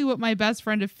exactly what my best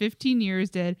friend of 15 years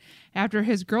did after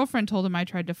his girlfriend told him I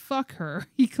tried to fuck her.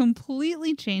 He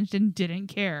completely changed and didn't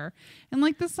care. And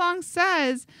like the song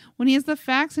says, when he has the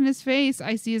facts in his face,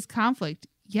 I see his conflict.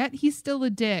 Yet he's still a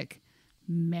dick.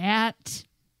 Matt,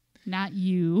 not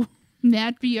you.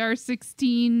 Matt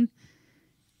BR16.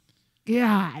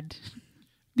 God.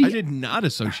 I did not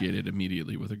associate it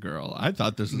immediately with a girl. I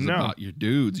thought this was No. about your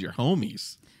dudes, your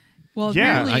homies. Well,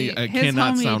 Yeah, apparently I his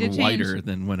cannot homie sound did whiter change.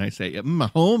 than when I say my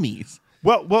homies.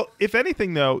 Well, if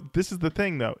anything, though, this is the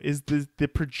thing, though, is the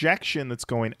projection that's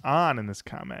going on in this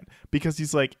comment. Because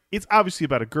he's like, it's obviously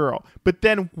about a girl. But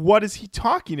then what is he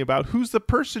talking about? Who's the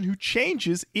person who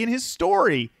changes in his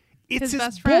story? It's His his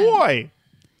best friend. boy.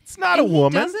 It's not And a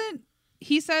woman.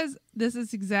 He says, this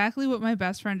is exactly what my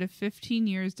best friend of 15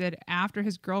 years did after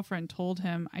his girlfriend told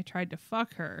him I tried to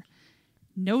fuck her.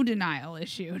 No denial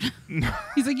issued.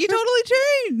 He's like, you totally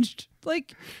changed.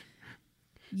 Like,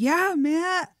 yeah,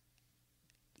 Matt.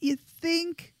 You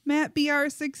think Matt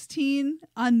BR16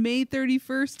 on May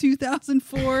 31st,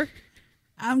 2004,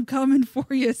 I'm coming for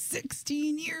you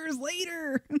 16 years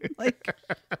later. Like,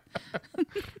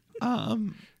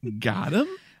 Got him?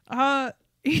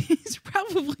 he's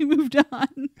probably moved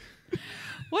on.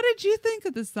 What did you think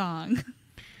of the song?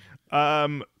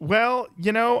 Well,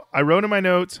 I wrote in my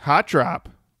notes, hot drop.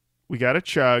 We got a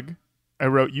chug. I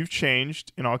wrote, you've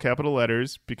changed in all capital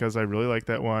letters because I really like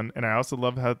that one. And I also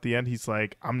love how at the end he's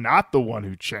like, I'm not the one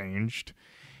who changed.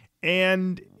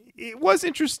 And it was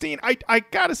interesting. I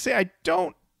gotta say, I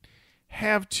don't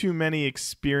have too many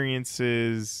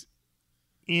experiences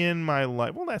in my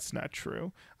life. Well, that's not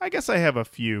true. I guess I have a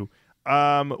few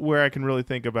where I can really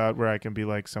think about where I can be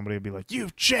like, somebody would be like,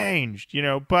 you've changed,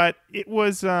 but it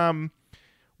was,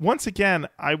 once again,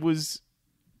 I was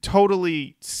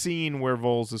totally seeing where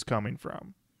Voles is coming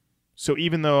from. So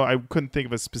even though I couldn't think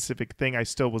of a specific thing, I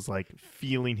still was like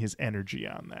feeling his energy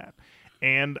on that.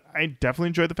 And I definitely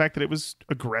enjoyed the fact that it was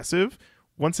aggressive.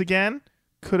 Once again,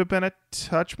 could have been a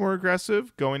touch more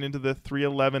aggressive. Going into the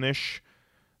 311-ish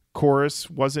chorus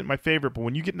wasn't my favorite, but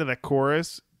when you get into that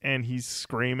chorus and he's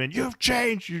screaming, you've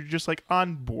changed, you're just like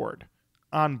on board.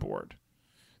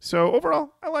 So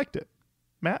overall, I liked it.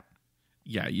 Matt?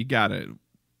 Yeah, you got it.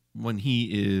 When he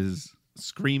is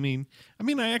screaming, I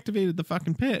mean, I activated the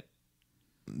fucking pit.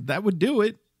 That would do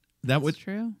it. That would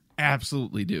True.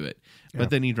 absolutely do it. Yeah.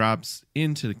 But then he drops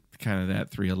into kind of that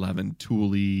 311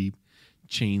 tooly,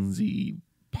 chainsy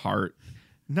part.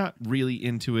 Not really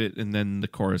into it. And then the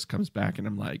chorus comes back and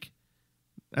I'm like,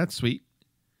 that's sweet.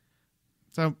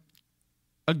 So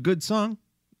a good song,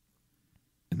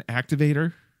 an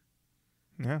activator,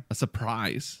 Yeah. a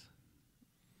surprise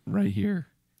right here.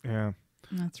 Yeah.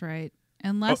 That's right.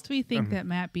 Unless we think that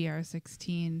Matt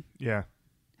BR16 Yeah.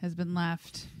 has been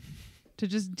left to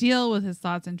just deal with his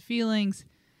thoughts and feelings,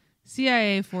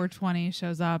 CIA 420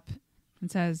 shows up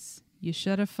and says, "You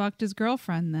should have fucked his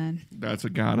girlfriend then." That's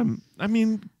what got him. I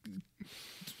mean,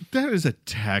 that is a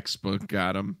textbook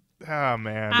got him. Oh,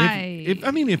 man.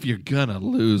 If you're gonna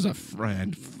lose a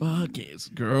friend, fuck his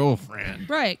girlfriend.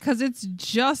 Right, because it's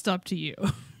just up to you.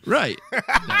 Right.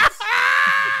 That's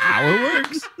how it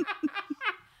works.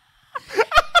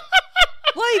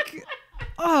 Like,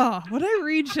 when I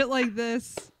read shit like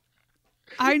this,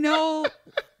 I know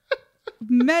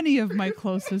many of my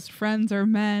closest friends are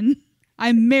men.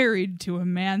 I'm married to a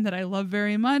man that I love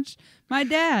very much. My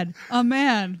dad, a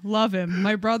man, love him.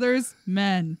 My brothers,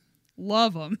 men,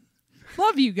 love them.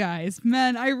 Love you guys,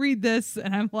 men. I read this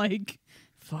and I'm like,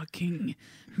 fucking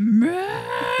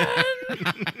men.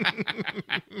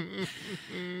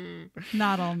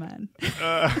 Not all men.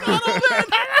 Not all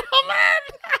men.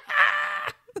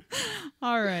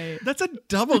 All right. That's a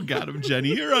double got him,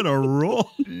 Jenny. You're on a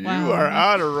roll. Wow. You are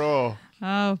on a roll.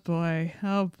 Oh boy.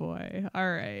 Oh boy.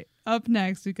 All right. Up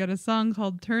next, we've got a song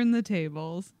called Turn the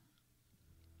Tables.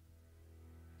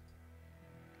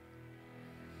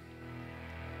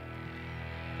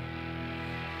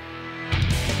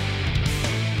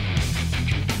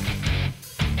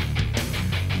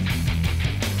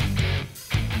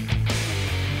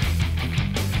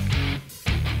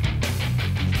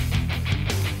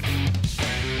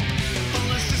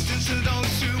 Assistance to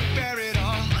those who bear it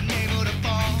all, unable to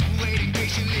fall, waiting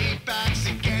patiently, backs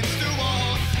against the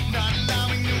wall, not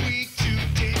allowing the weak to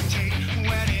dictate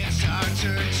when it's our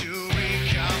turn to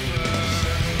recover.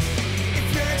 If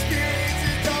your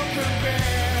experiences don't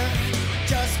compare,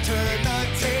 just turn the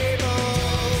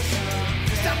tables.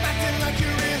 Stop acting like you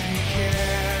really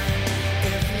care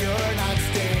if you're not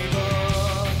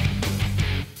stable.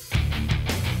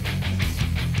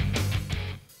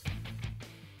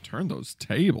 Turn those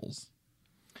tables.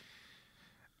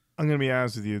 I'm going to be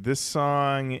honest with you. This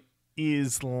song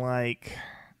is like,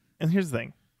 and here's the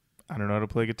thing. I don't know how to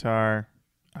play guitar.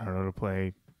 I don't know how to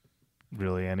play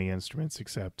really any instruments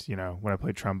except, when I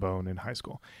played trombone in high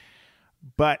school.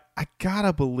 But I got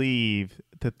to believe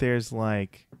that there's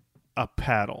like a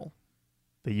pedal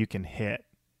that you can hit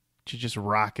to just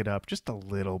rock it up just a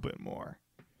little bit more.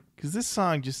 Because this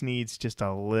song just needs just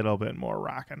a little bit more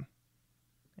rocking.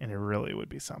 And it really would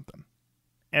be something.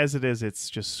 As it is, it's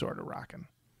just sort of rocking.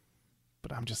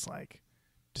 But I'm just like,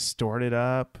 distort it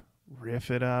up, riff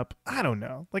it up. I don't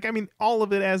know. All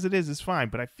of it as it is fine,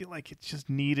 but I feel like it just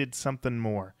needed something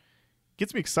more.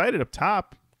 Gets me excited up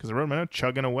top because I wrote my note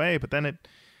chugging away, but then it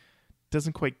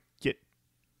doesn't quite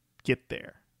get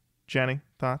there. Jenny,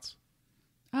 thoughts?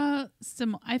 I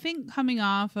think coming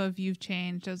off of You've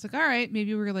Changed, I was like, all right,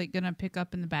 maybe we're like gonna pick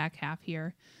up in the back half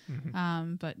here.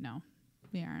 Mm-hmm. But no,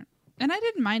 we aren't. And I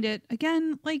didn't mind it.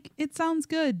 Again, like, it sounds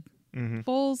good. Mm-hmm.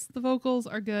 The vocals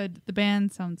are good. The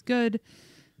band sounds good.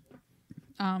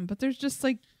 But there's just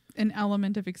like an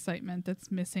element of excitement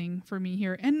that's missing for me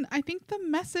here. And I think the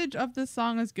message of the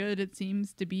song is good. It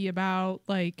seems to be about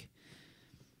like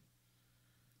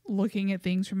looking at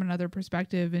things from another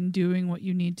perspective and doing what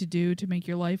you need to do to make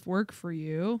your life work for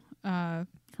you.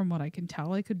 From what I can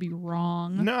tell, I could be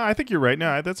wrong. No, I think you're right.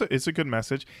 No, it's a good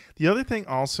message. The other thing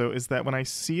also is that when I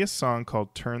see a song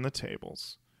called Turn the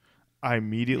Tables, I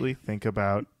immediately think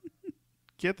about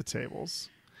Get the Tables.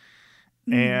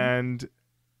 And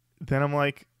then I'm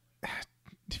like,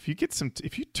 if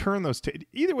you turn those,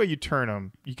 either way you turn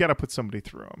them, you got to put somebody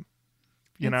through them.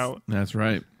 know? That's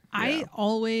right. I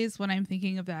always, when I'm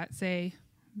thinking of that, say,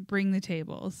 bring the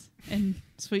tables. And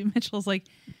Sweet Mitchell's like,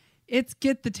 it's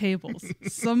get the tables.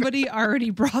 Somebody already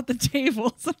brought the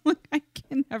tables. I'm like, I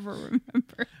can never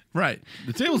remember. Right.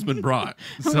 The table's been brought.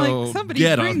 I'm so like,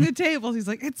 somebody bring the tables. He's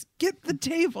like, it's get the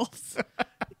tables.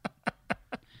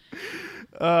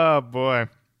 Oh, boy.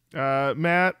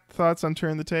 Matt, thoughts on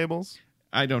Turn the Tables?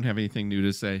 I don't have anything new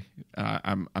to say.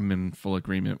 I'm in full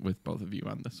agreement with both of you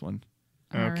on this one.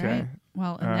 All Okay. right.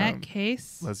 Well, in that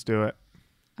case, Let's do it.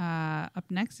 up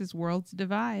next is Worlds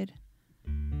Divide.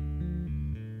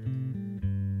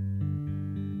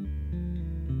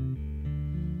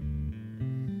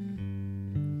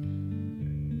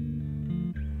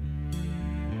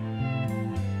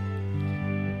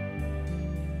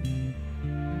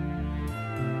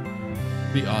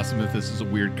 Be awesome if this is a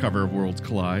weird cover of Worlds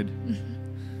Collide.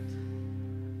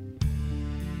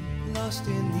 Lost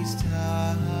in these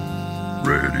times.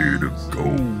 Ready to go.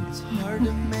 It's hard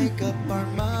to make up our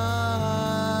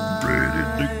minds.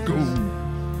 Ready to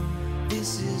go.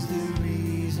 This is the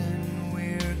reason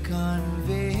we're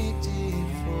convicted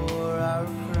for our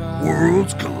crimes.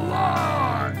 Worlds collide.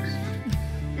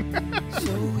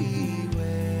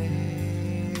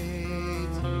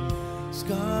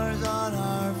 scars on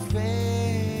our face.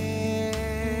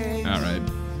 All right.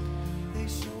 They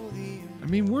show the I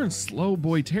mean, we're in slow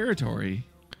boy territory.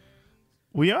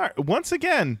 We are. Once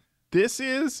again, this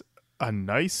is a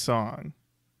nice song.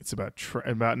 It's about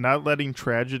about not letting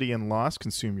tragedy and loss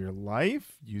consume your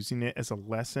life, using it as a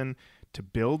lesson to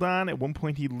build on. At one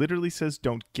point, he literally says,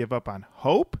 "Don't give up on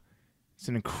hope." It's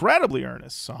an incredibly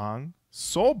earnest song,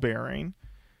 soul-bearing.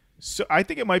 So I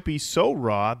think it might be so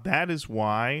raw. That is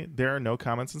why there are no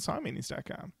comments on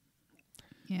songmeanings.com.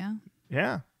 Yeah.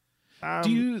 Yeah.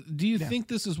 Do you think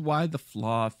this is why the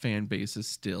Flaw fan base is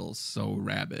still so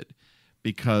rabid?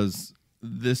 Because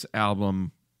this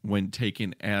album, when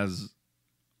taken as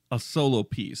a solo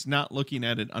piece, not looking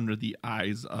at it under the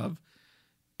eyes of,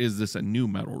 is this a new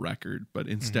metal record, but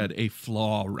instead a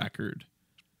Flaw record,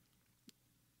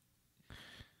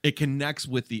 it connects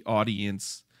with the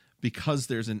audience because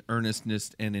there's an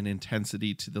earnestness and an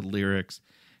intensity to the lyrics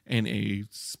and a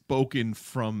spoken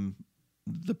from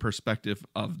the perspective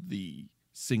of the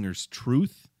singer's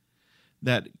truth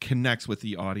that connects with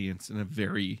the audience in a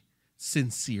very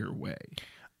sincere way.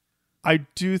 I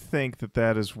do think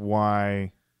that is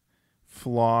why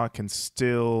Flaw can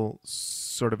still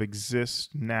sort of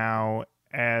exist now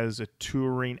as a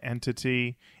touring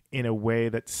entity in a way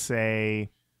that, say,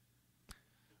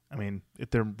 I mean, if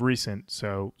they're recent,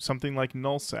 so something like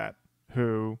Nullset,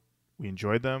 who we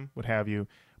enjoyed them, what have you,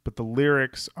 but the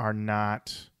lyrics are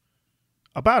not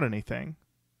about anything.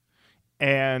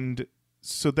 And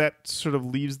so that sort of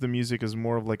leaves the music as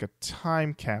more of like a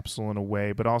time capsule in a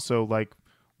way, but also like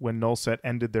when Nullset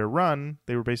ended their run,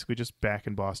 they were basically just back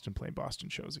in Boston playing Boston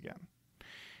shows again.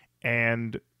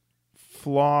 And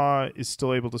Flaw is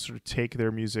still able to sort of take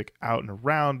their music out and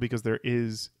around because there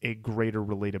is a greater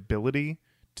relatability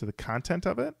to the content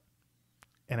of it.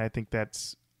 And I think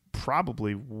that's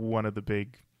probably one of the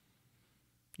big,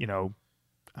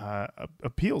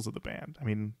 appeals of the band. I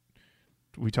mean,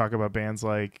 we talk about bands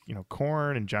like,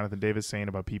 Korn and Jonathan Davis saying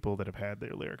about people that have had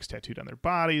their lyrics tattooed on their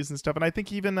bodies and stuff. And I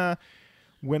think even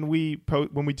when we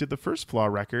did the first Flaw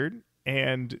record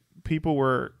and people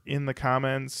were in the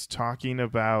comments talking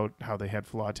about how they had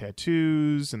Flaw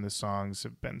tattoos and the songs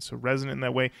have been so resonant in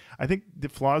that way, I think the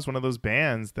Flaw is one of those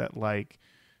bands that, like,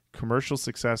 commercial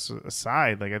success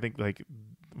aside, like, I think like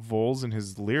Voles and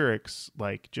his lyrics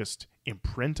like just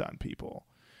imprint on people.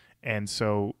 And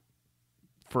so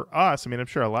for us, I mean, I'm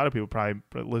sure a lot of people probably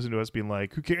listen to us being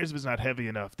like, who cares if it's not heavy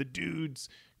enough? The dude's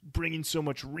bringing so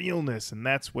much realness, and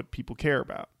that's what people care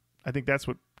about. I think that's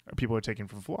what people are taking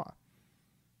from Flaw.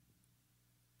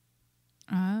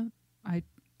 I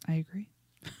agree.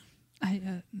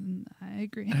 I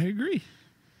agree. I agree.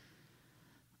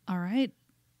 All right.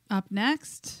 Up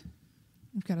next,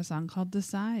 we've got a song called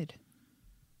Decide.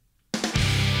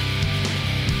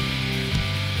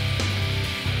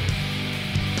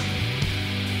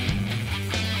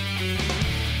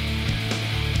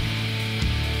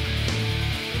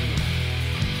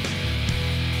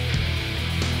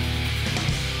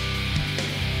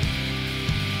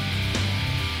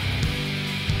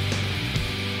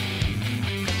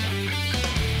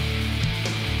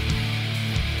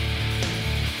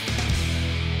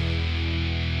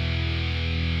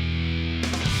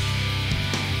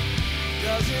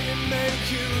 Doesn't it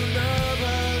make you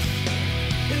nervous?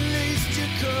 At least you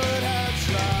could have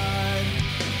tried.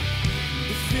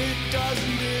 If it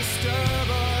doesn't disturb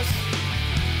us,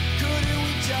 couldn't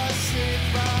we just sit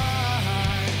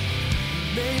by?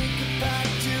 Make a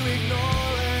pact to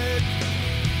ignore it.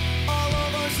 All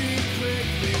of our secret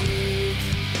needs,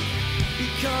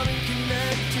 becoming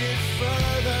connected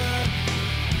further,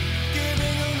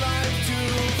 giving a life to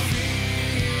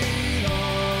feed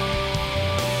on.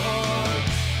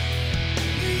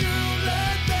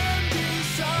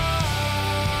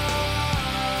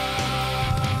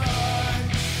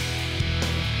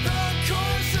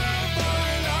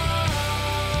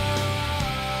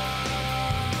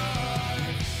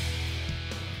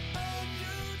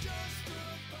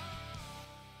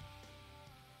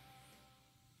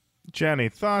 Jenny,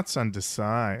 thoughts on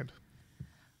Decide?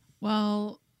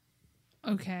 Well,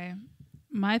 okay.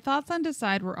 My thoughts on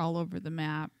Decide were all over the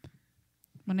map.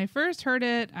 When I first heard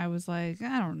it, I was like,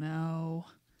 I don't know.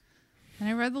 And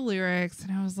I read the lyrics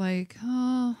and I was like,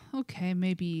 oh, okay,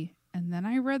 maybe. And then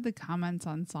I read the comments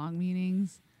on song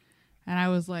meanings and I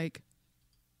was like,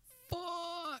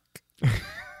 fuck.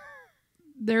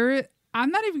 I'm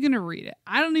not even going to read it.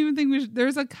 I don't even think we should.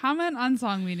 There's a comment on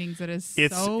song meanings that is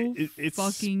it's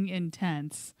fucking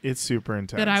intense. It's super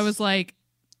intense. That I was like,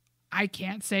 I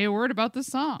can't say a word about this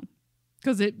song.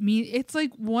 Because it's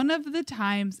like one of the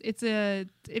times, if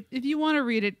you want to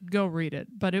read it, go read it.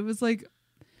 But it was like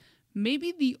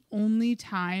maybe the only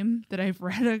time that I've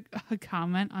read a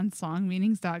comment on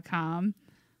songmeanings.com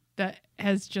that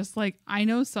has just like, I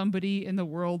know somebody in the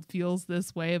world feels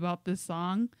this way about this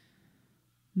song.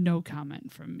 No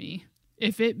comment from me.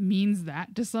 If it means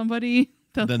that to somebody,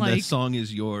 Then like, the song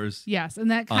is yours. yes,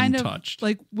 and that kind untouched. of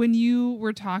like when you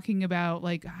were talking about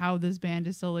like how this band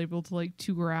is still able to like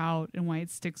tour out and why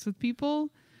it sticks with people,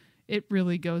 it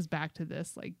really goes back to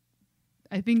this. Like,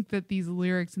 I think that these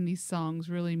lyrics and these songs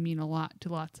really mean a lot to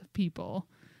lots of people.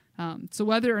 So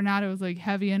whether or not it was like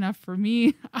heavy enough for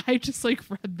me, I just like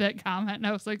read that comment and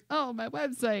I was like, oh, my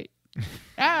website.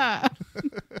 Ah.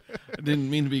 I didn't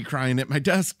mean to be crying at my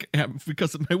desk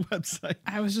because of my website.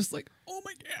 I was just like, oh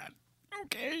my God.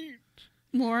 Okay.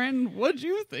 Lauren, what'd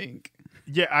you think?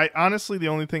 Yeah, I honestly, the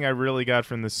only thing I really got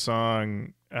from this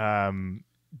song,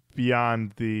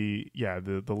 beyond the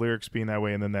lyrics being that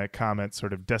way and then that comment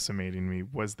sort of decimating me,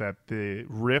 was that the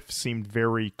riff seemed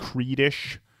very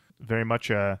Creed-ish, very much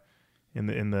in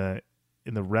the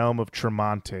realm of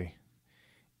Tremonti.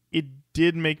 It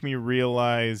did make me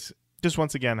realize just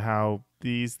once again how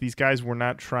these guys were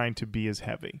not trying to be as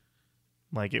heavy.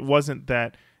 Like, it wasn't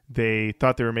that they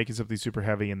thought they were making something super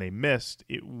heavy and they missed.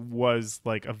 It was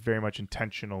like a very much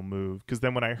intentional move. Because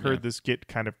then when I heard this get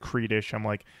kind of Creed-ish, I'm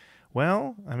like,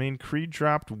 well, I mean, Creed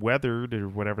dropped Weathered or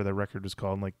whatever the record was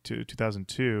called in like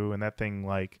 2002, and that thing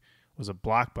like was a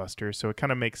blockbuster. So it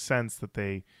kind of makes sense that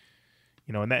they,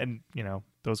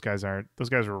 those guys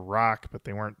were rock, but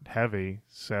they weren't heavy.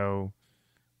 So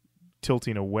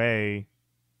tilting away,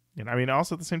 I mean,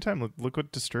 also at the same time, look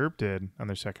what Disturbed did on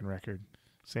their second record.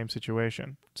 Same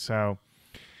situation. So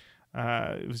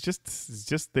it was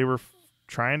just they were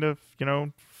trying to,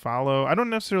 follow. I don't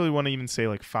necessarily want to even say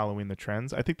like following the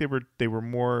trends. I think they were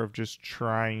more of just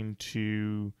trying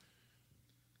to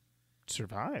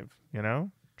survive,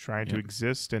 trying to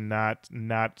exist and not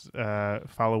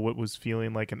follow what was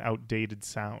feeling like an outdated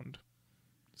sound.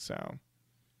 So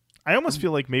I almost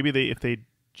feel like maybe if they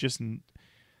just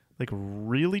like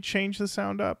really change the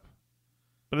sound up.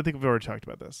 But I think we've already talked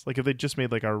about this. Like if they just made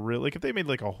like if they made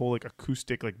like a whole like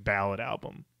acoustic like ballad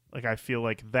album, like I feel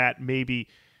like that maybe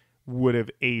would have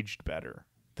aged better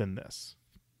than this.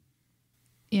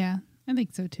 Yeah, I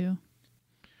think so too.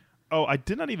 Oh, I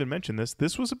did not even mention this.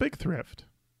 This was a big thrift.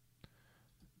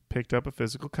 Picked up a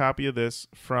physical copy of this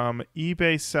from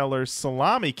eBay seller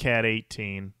Salami Cat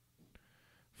 18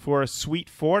 for a sweet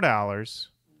 $4.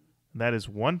 That is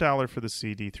 $1 for the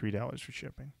CD, $3 for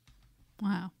shipping.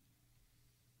 Wow.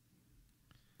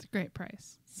 It's a great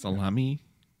price. Salami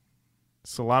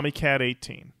Cat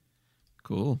 18.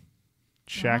 Cool.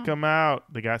 Check them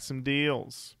out. They got some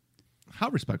deals. How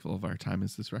respectful of our time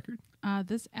is this record?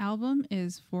 This album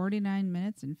is 49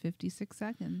 minutes and 56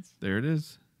 seconds. There it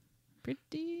is.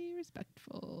 Pretty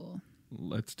respectful.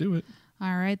 Let's do it.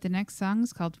 All right, the next song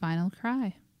is called Final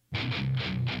Cry.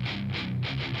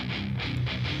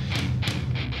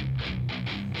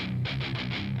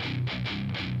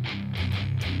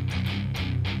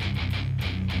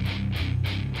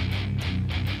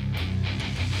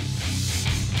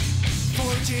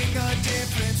 Forging a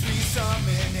difference, we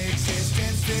summon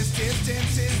existence. This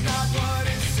distance is not what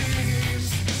it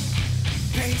seems.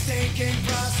 Painstaking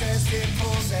process, it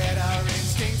pulls at our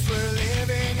instincts. We're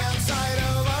living outside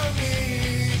of our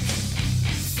means.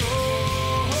 So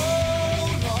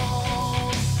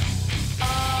long, I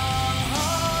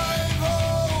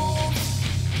hope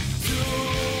to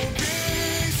be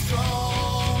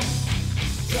strong.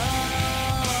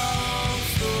 Down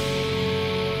slow.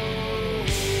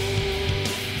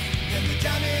 Then the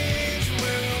damage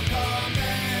will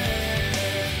commence.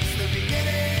 The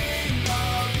beginning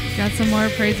of the Got some more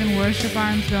praise and worship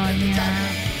arms going here.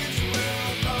 damage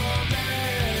will commence.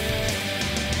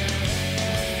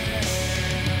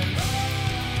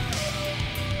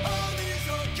 All these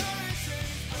occurrences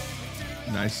bring me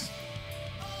to Nice.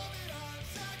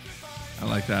 I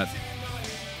like that.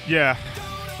 Yeah,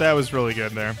 that was really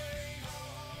good there.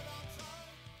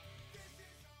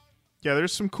 Yeah,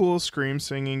 there's some cool scream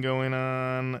singing going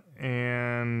on,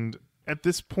 and at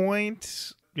this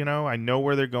point, I know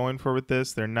where they're going for with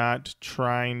this. They're not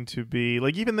trying to be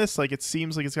like, even this, like it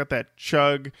seems like it's got that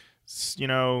chug,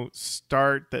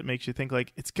 start that makes you think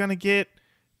like it's gonna get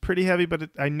pretty heavy,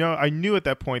 but I knew at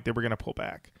that point they were gonna pull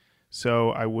back, so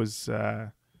I was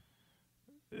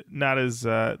not as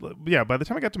by the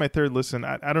time I got to my third listen,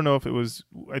 I don't know if it was,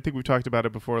 I think we've talked about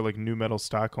it before, like new metal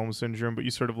Stockholm syndrome, but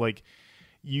you sort of like,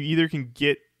 you either can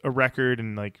get a record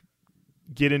and like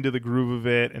get into the groove of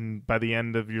it, and by the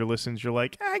end of your listens you're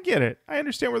like, I get it, I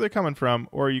understand where they're coming from,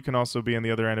 or you can also be on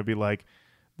the other end and be like,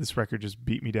 this record just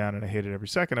beat me down and I hated every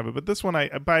second of it. But this one,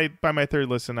 by my third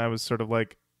listen, I was sort of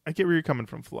like, I get where you're coming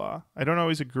from, Flaw. I don't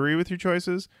always agree with your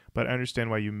choices, but I understand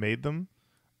why you made them,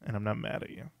 and I'm not mad at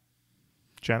you.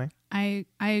 Jenny? I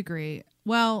agree.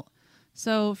 Well,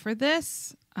 so for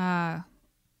this, I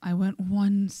went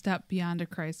one step beyond a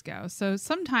Christgau. So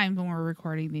sometimes when we're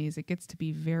recording these, it gets to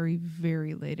be very,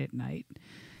 very late at night.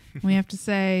 We have to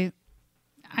say,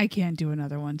 I can't do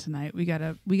another one tonight. We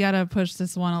gotta push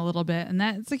this one a little bit, and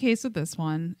that's the case with this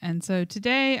one. And so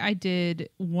today I did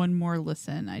one more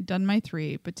listen. I'd done my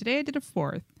 3, but today I did a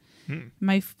 4th.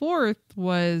 My 4th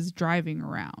was driving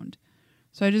around.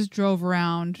 So I just drove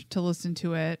around to listen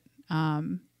to it.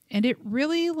 And it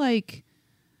really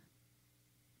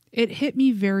it hit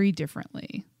me very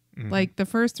differently. Like the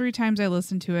first 3 times I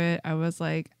listened to it, I was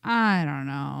like, I don't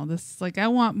know. This like I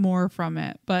want more from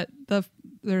it. But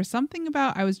there's something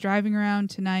about I was driving around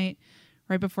tonight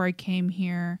right before I came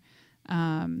here.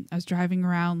 I was driving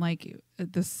around like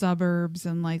the suburbs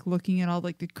and like looking at all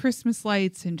like the Christmas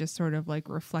lights and just sort of like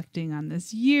reflecting on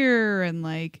this year and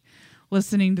like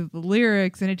listening to the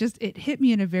lyrics, and it hit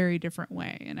me in a very different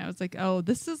way. And I was like, oh,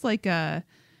 this is like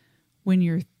when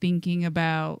you're thinking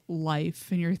about life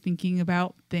and you're thinking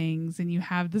about things and you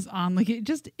have this on, like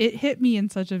it hit me in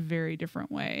such a very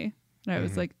different way. And I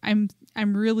was like, I'm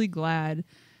really glad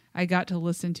I got to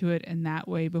listen to it in that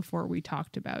way before we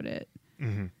talked about it.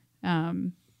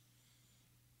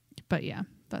 But yeah,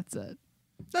 that's it.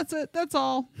 That's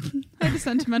all. I had a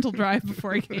sentimental drive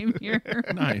before I came here.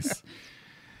 Nice.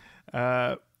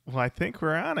 Well, I think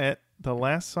we're on it. The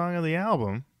last song of the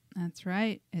album. That's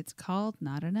right. It's called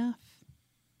Not Enough.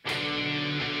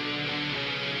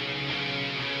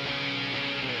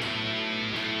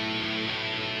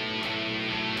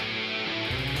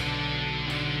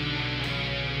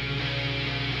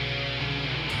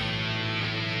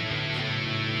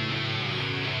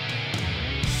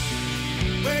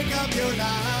 Wake up your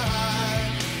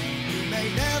life. You may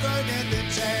never get the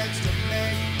chance to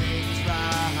make things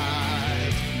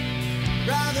right.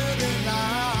 Rather than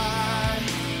lie,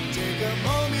 take a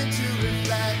moment to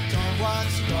reflect on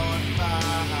what's going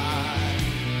by.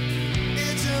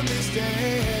 It's a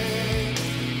mistake.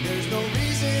 There's no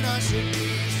reason I should be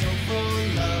so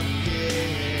full of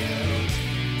guilt.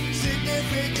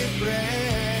 Significant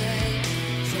break.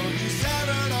 So you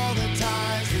severed all the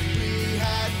ties that we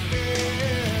had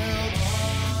built.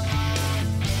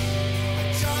 I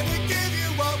tried to give you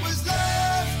what was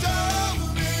left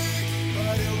of me,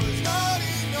 but it was not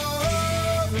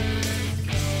enough.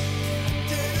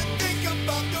 Didn't think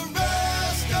about the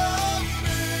rest of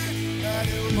me, that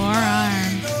it was More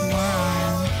arms.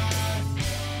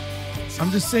 I'm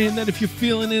just saying that if you're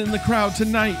feeling it in the crowd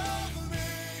tonight,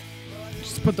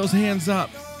 just put those hands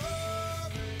up.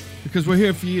 Because we're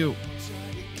here for you.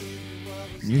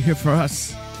 And you're here for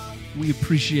us. We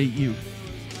appreciate you.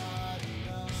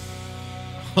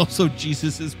 Also,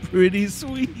 Jesus is pretty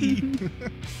sweet.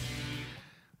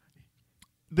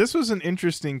 This was an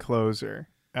interesting closer,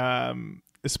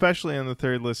 especially on the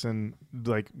third listen,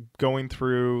 like going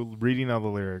through, reading all the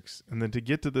lyrics, and then to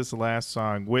get to this last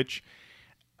song, which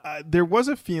there was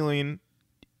a feeling.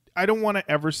 I don't want to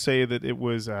ever say that it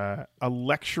was a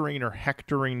lecturing or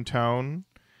hectoring tone,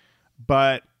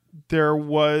 but there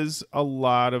was a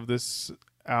lot of this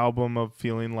album of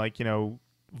feeling like,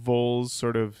 Voles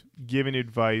sort of giving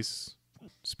advice,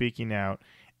 speaking out.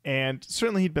 And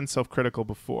certainly he'd been self-critical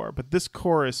before, but this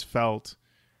chorus felt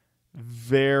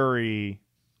very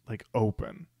like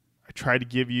open. I tried to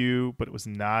give you, but it was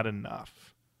not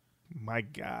enough. My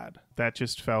God, that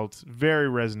just felt very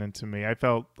resonant to me. I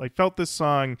felt this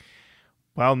song,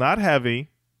 while not heavy.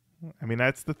 I mean,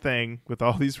 that's the thing with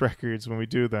all these records when we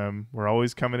do them. We're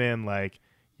always coming in like,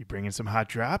 you bring in some hot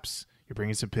drops, you're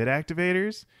bringing some pit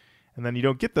activators, and then you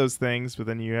don't get those things, but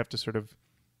then you have to sort of,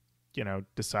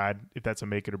 decide if that's a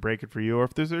make it or break it for you or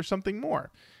if there's something more.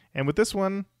 And with this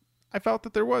one, I felt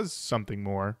that there was something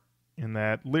more in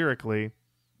that lyrically,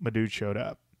 my dude showed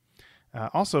up.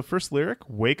 Also, first lyric,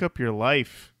 wake up your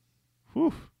life.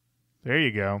 Whew, there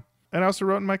you go. And I also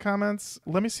wrote in my comments,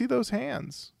 let me see those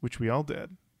hands, which we all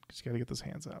did. Just got to get those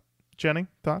hands up. Jenny,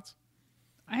 thoughts?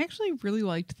 I actually really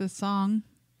liked this song.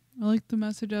 I liked the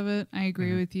message of it. I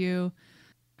agree with you.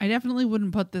 I definitely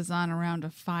wouldn't put this on around a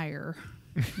fire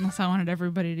unless I wanted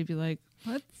everybody to be like,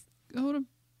 let's go to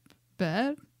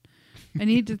bed. I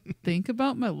need to think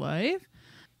about my life.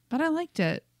 But I liked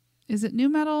it. Is it new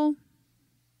metal?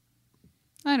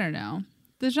 I don't know.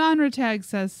 The genre tag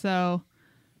says so.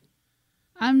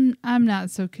 I'm not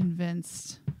so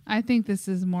convinced. I think this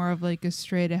is more of like a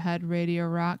straight ahead radio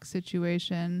rock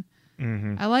situation.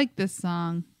 I like this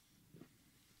song.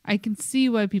 I can see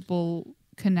why people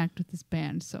connect with this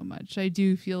band so much. I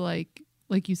do feel like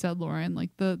you said, Lauren, like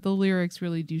the lyrics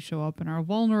really do show up and are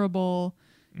vulnerable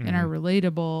and are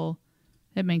relatable.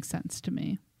 It makes sense to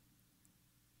me.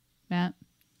 Matt?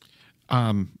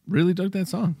 Really dug that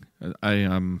song.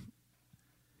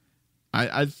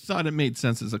 I thought it made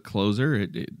sense as a closer.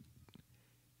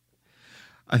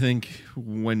 I think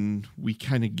when we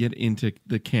kind of get into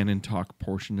the canon talk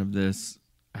portion of this,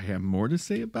 I have more to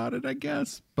say about it, I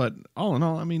guess. But all in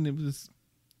all, I mean, it was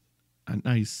a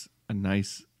nice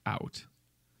out.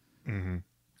 Mm-hmm.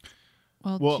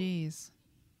 Well, geez.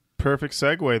 Perfect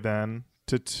segue then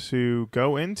to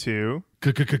go into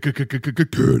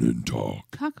Canon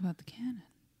talk. Talk about the canon.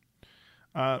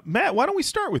 Matt, why don't we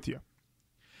start with you?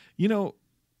 You know,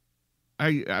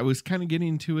 I was kind of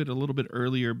getting to it a little bit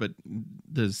earlier, but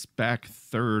this back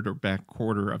third or back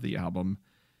quarter of the album,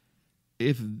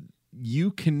 if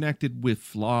you connected with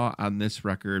Flaw on this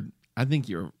record, I think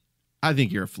you're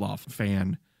a Flaw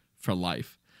fan for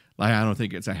life. Like, I don't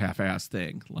think it's a half-assed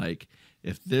thing. Like,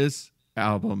 if this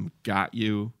album got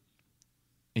you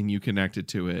and you connected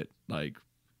to it, like,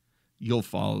 you'll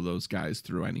follow those guys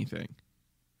through anything.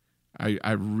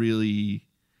 I really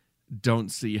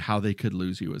don't see how they could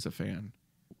lose you as a fan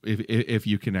if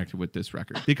you connected with this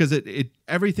record, because it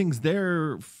everything's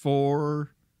there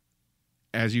for,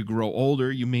 as you grow older,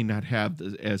 you may not have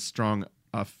as strong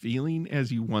a feeling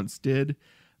as you once did,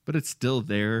 but it's still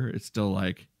there. It's still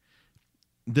like,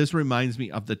 this reminds me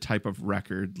of the type of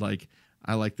record. Like,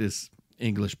 I like this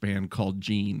English band called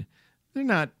Gene. They're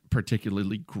not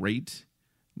particularly great,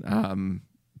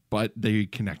 but they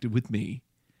connected with me.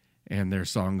 And their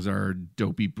songs are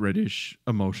dopey British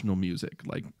emotional music.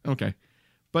 Like, okay.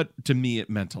 But to me, it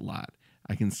meant a lot.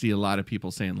 I can see a lot of people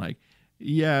saying, like,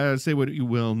 yeah, say what you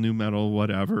will, new metal,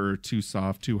 whatever, too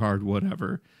soft, too hard,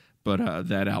 whatever. But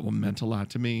that album meant a lot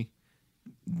to me.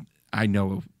 I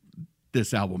know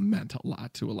this album meant a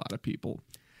lot to a lot of people.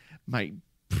 My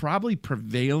probably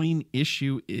prevailing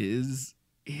issue is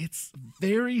it's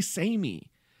very samey.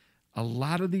 A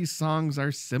lot of these songs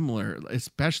are similar,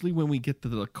 especially when we get to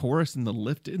the chorus and the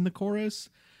lift in the chorus.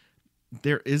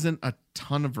 There isn't a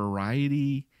ton of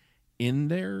variety in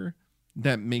there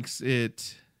that makes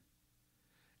it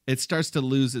starts to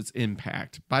lose its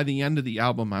impact. By the end of the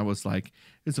album, I was like,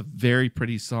 it's a very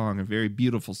pretty song, a very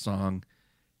beautiful song.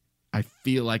 I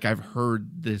feel like I've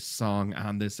heard this song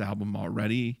on this album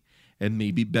already, and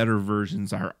maybe better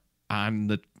versions are on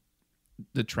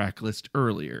the track list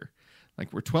earlier.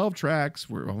 Like, we're 12 tracks,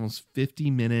 we're almost 50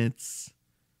 minutes.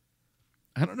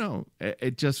 I don't know.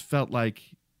 It just felt like,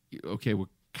 okay, we're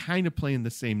kind of playing the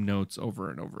same notes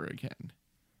over and over again.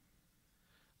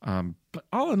 But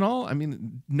all in all, I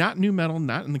mean, not new metal,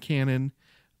 not in the canon,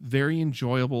 very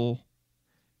enjoyable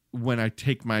when I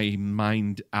take my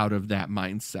mind out of that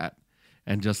mindset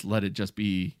and just let it just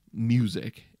be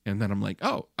music. And then I'm like,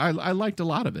 oh, I liked a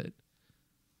lot of it.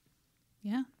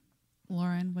 Yeah.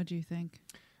 Lauren, what do you think?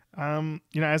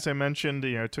 As I mentioned,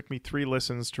 it took me 3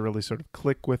 listens to really sort of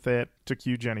click with it. Took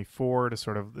you, Jenny, 4 to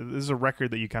sort of, this is a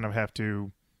record that you kind of have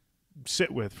to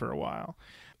sit with for a while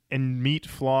and meet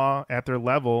Flaw at their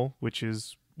level, which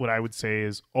is what I would say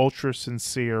is ultra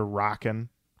sincere rockin'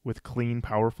 with clean,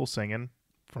 powerful singing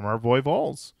from our boy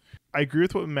Vols. I agree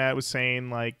with what Matt was saying.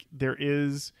 Like, there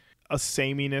is a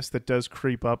sameness that does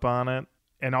creep up on it,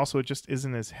 and also it just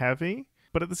isn't as heavy.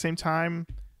 But at the same time,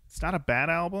 it's not a bad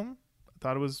album.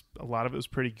 Thought a lot of it was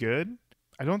pretty good.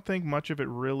 I don't think much of it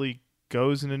really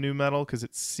goes into new metal because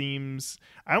it seems,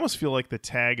 I almost feel like the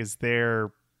tag is there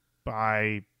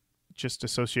by just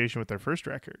association with their first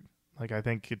record. Like, I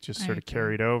think it just sort of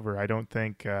carried over. I don't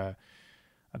think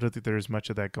there's much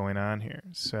of that going on here.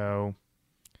 So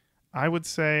I would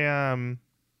say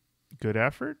good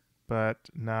effort, but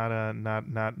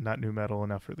not new metal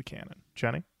enough for the canon.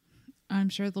 Jenny? I'm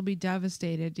sure they'll be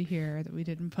devastated to hear that we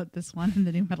didn't put this one in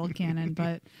the new metal canon,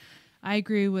 but I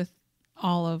agree with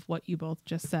all of what you both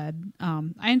just said.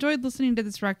 I enjoyed listening to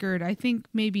this record. I think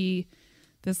maybe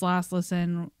this last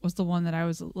listen was the one that I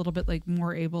was a little bit like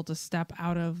more able to step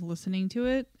out of listening to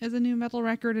it as a new metal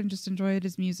record and just enjoy it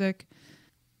as music.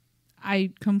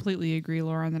 I completely agree,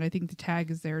 Lauren, that I think the tag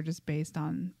is there just based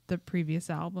on the previous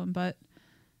album, but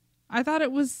I thought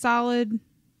it was solid,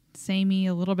 samey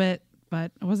a little bit,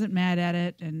 but I wasn't mad at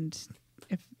it. And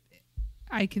if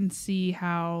I can see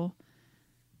how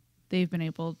they've been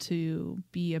able to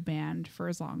be a band for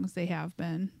as long as they have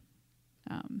been.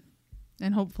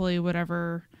 And hopefully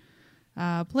whatever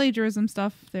plagiarism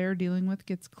stuff they're dealing with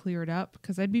gets cleared up,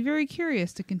 because I'd be very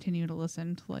curious to continue to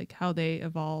listen to like how they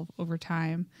evolve over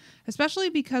time, especially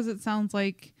because it sounds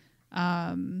like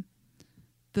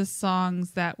the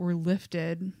songs that were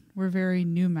lifted were very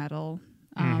nu metal.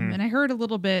 And I heard a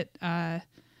little bit, as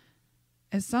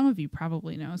some of you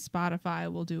probably know,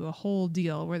 Spotify will do a whole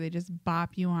deal where they just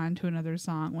bop you on to another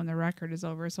song when the record is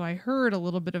over. So I heard a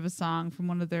little bit of a song from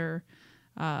one of their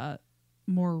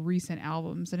more recent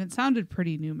albums, and it sounded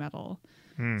pretty nu metal.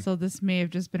 So this may have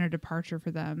just been a departure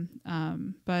for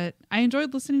them. But I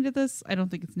enjoyed listening to this. I don't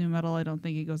think it's nu metal. I don't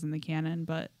think it goes in the canon,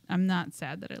 but I'm not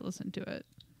sad that I listened to it.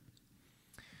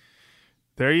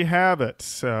 There you have it.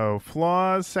 So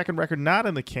Flaw's second record, not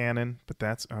in the canon, but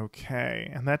that's okay.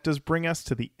 And that does bring us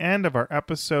to the end of our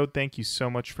episode. Thank you so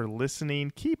much for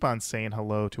listening. Keep on saying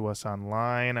hello to us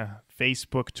online,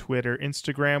 Facebook, Twitter,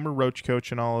 Instagram. We're Roach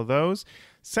Coach and all of those.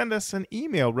 Send us an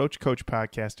email,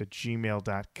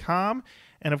 roachcoachpodcast@gmail.com.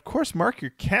 And of course, mark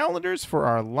your calendars for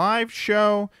our live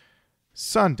show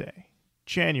Sunday,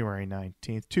 January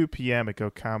 19th, 2 p.m. at Go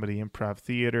Comedy Improv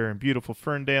Theater in beautiful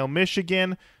Ferndale,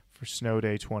 Michigan, for Snow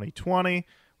Day 2020. We're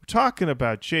talking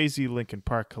about Jay-Z Linkin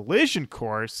Park Collision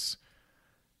Course.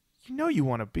 You know you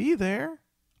want to be there.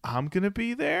 I'm going to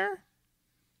be there.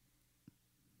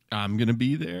 I'm going to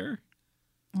be there.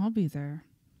 I'll be there.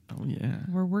 Oh, yeah.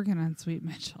 We're working on Sweet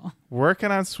Mitchell. Working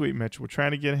on Sweet Mitch. We're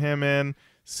trying to get him in,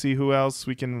 see who else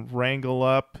we can wrangle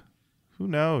up. Who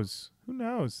knows? Who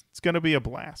knows? It's going to be a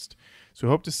blast. So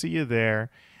hope to see you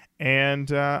there. And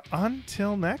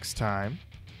until next time,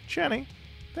 Jenny,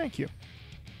 thank you.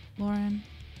 Lauren,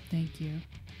 thank you.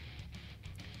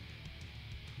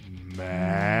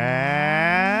 Matt,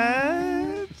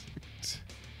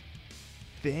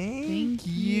 thank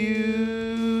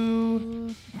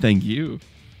you. Thank you.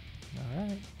 All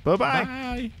right. Bye-bye.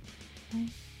 Bye.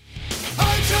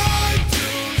 I tried to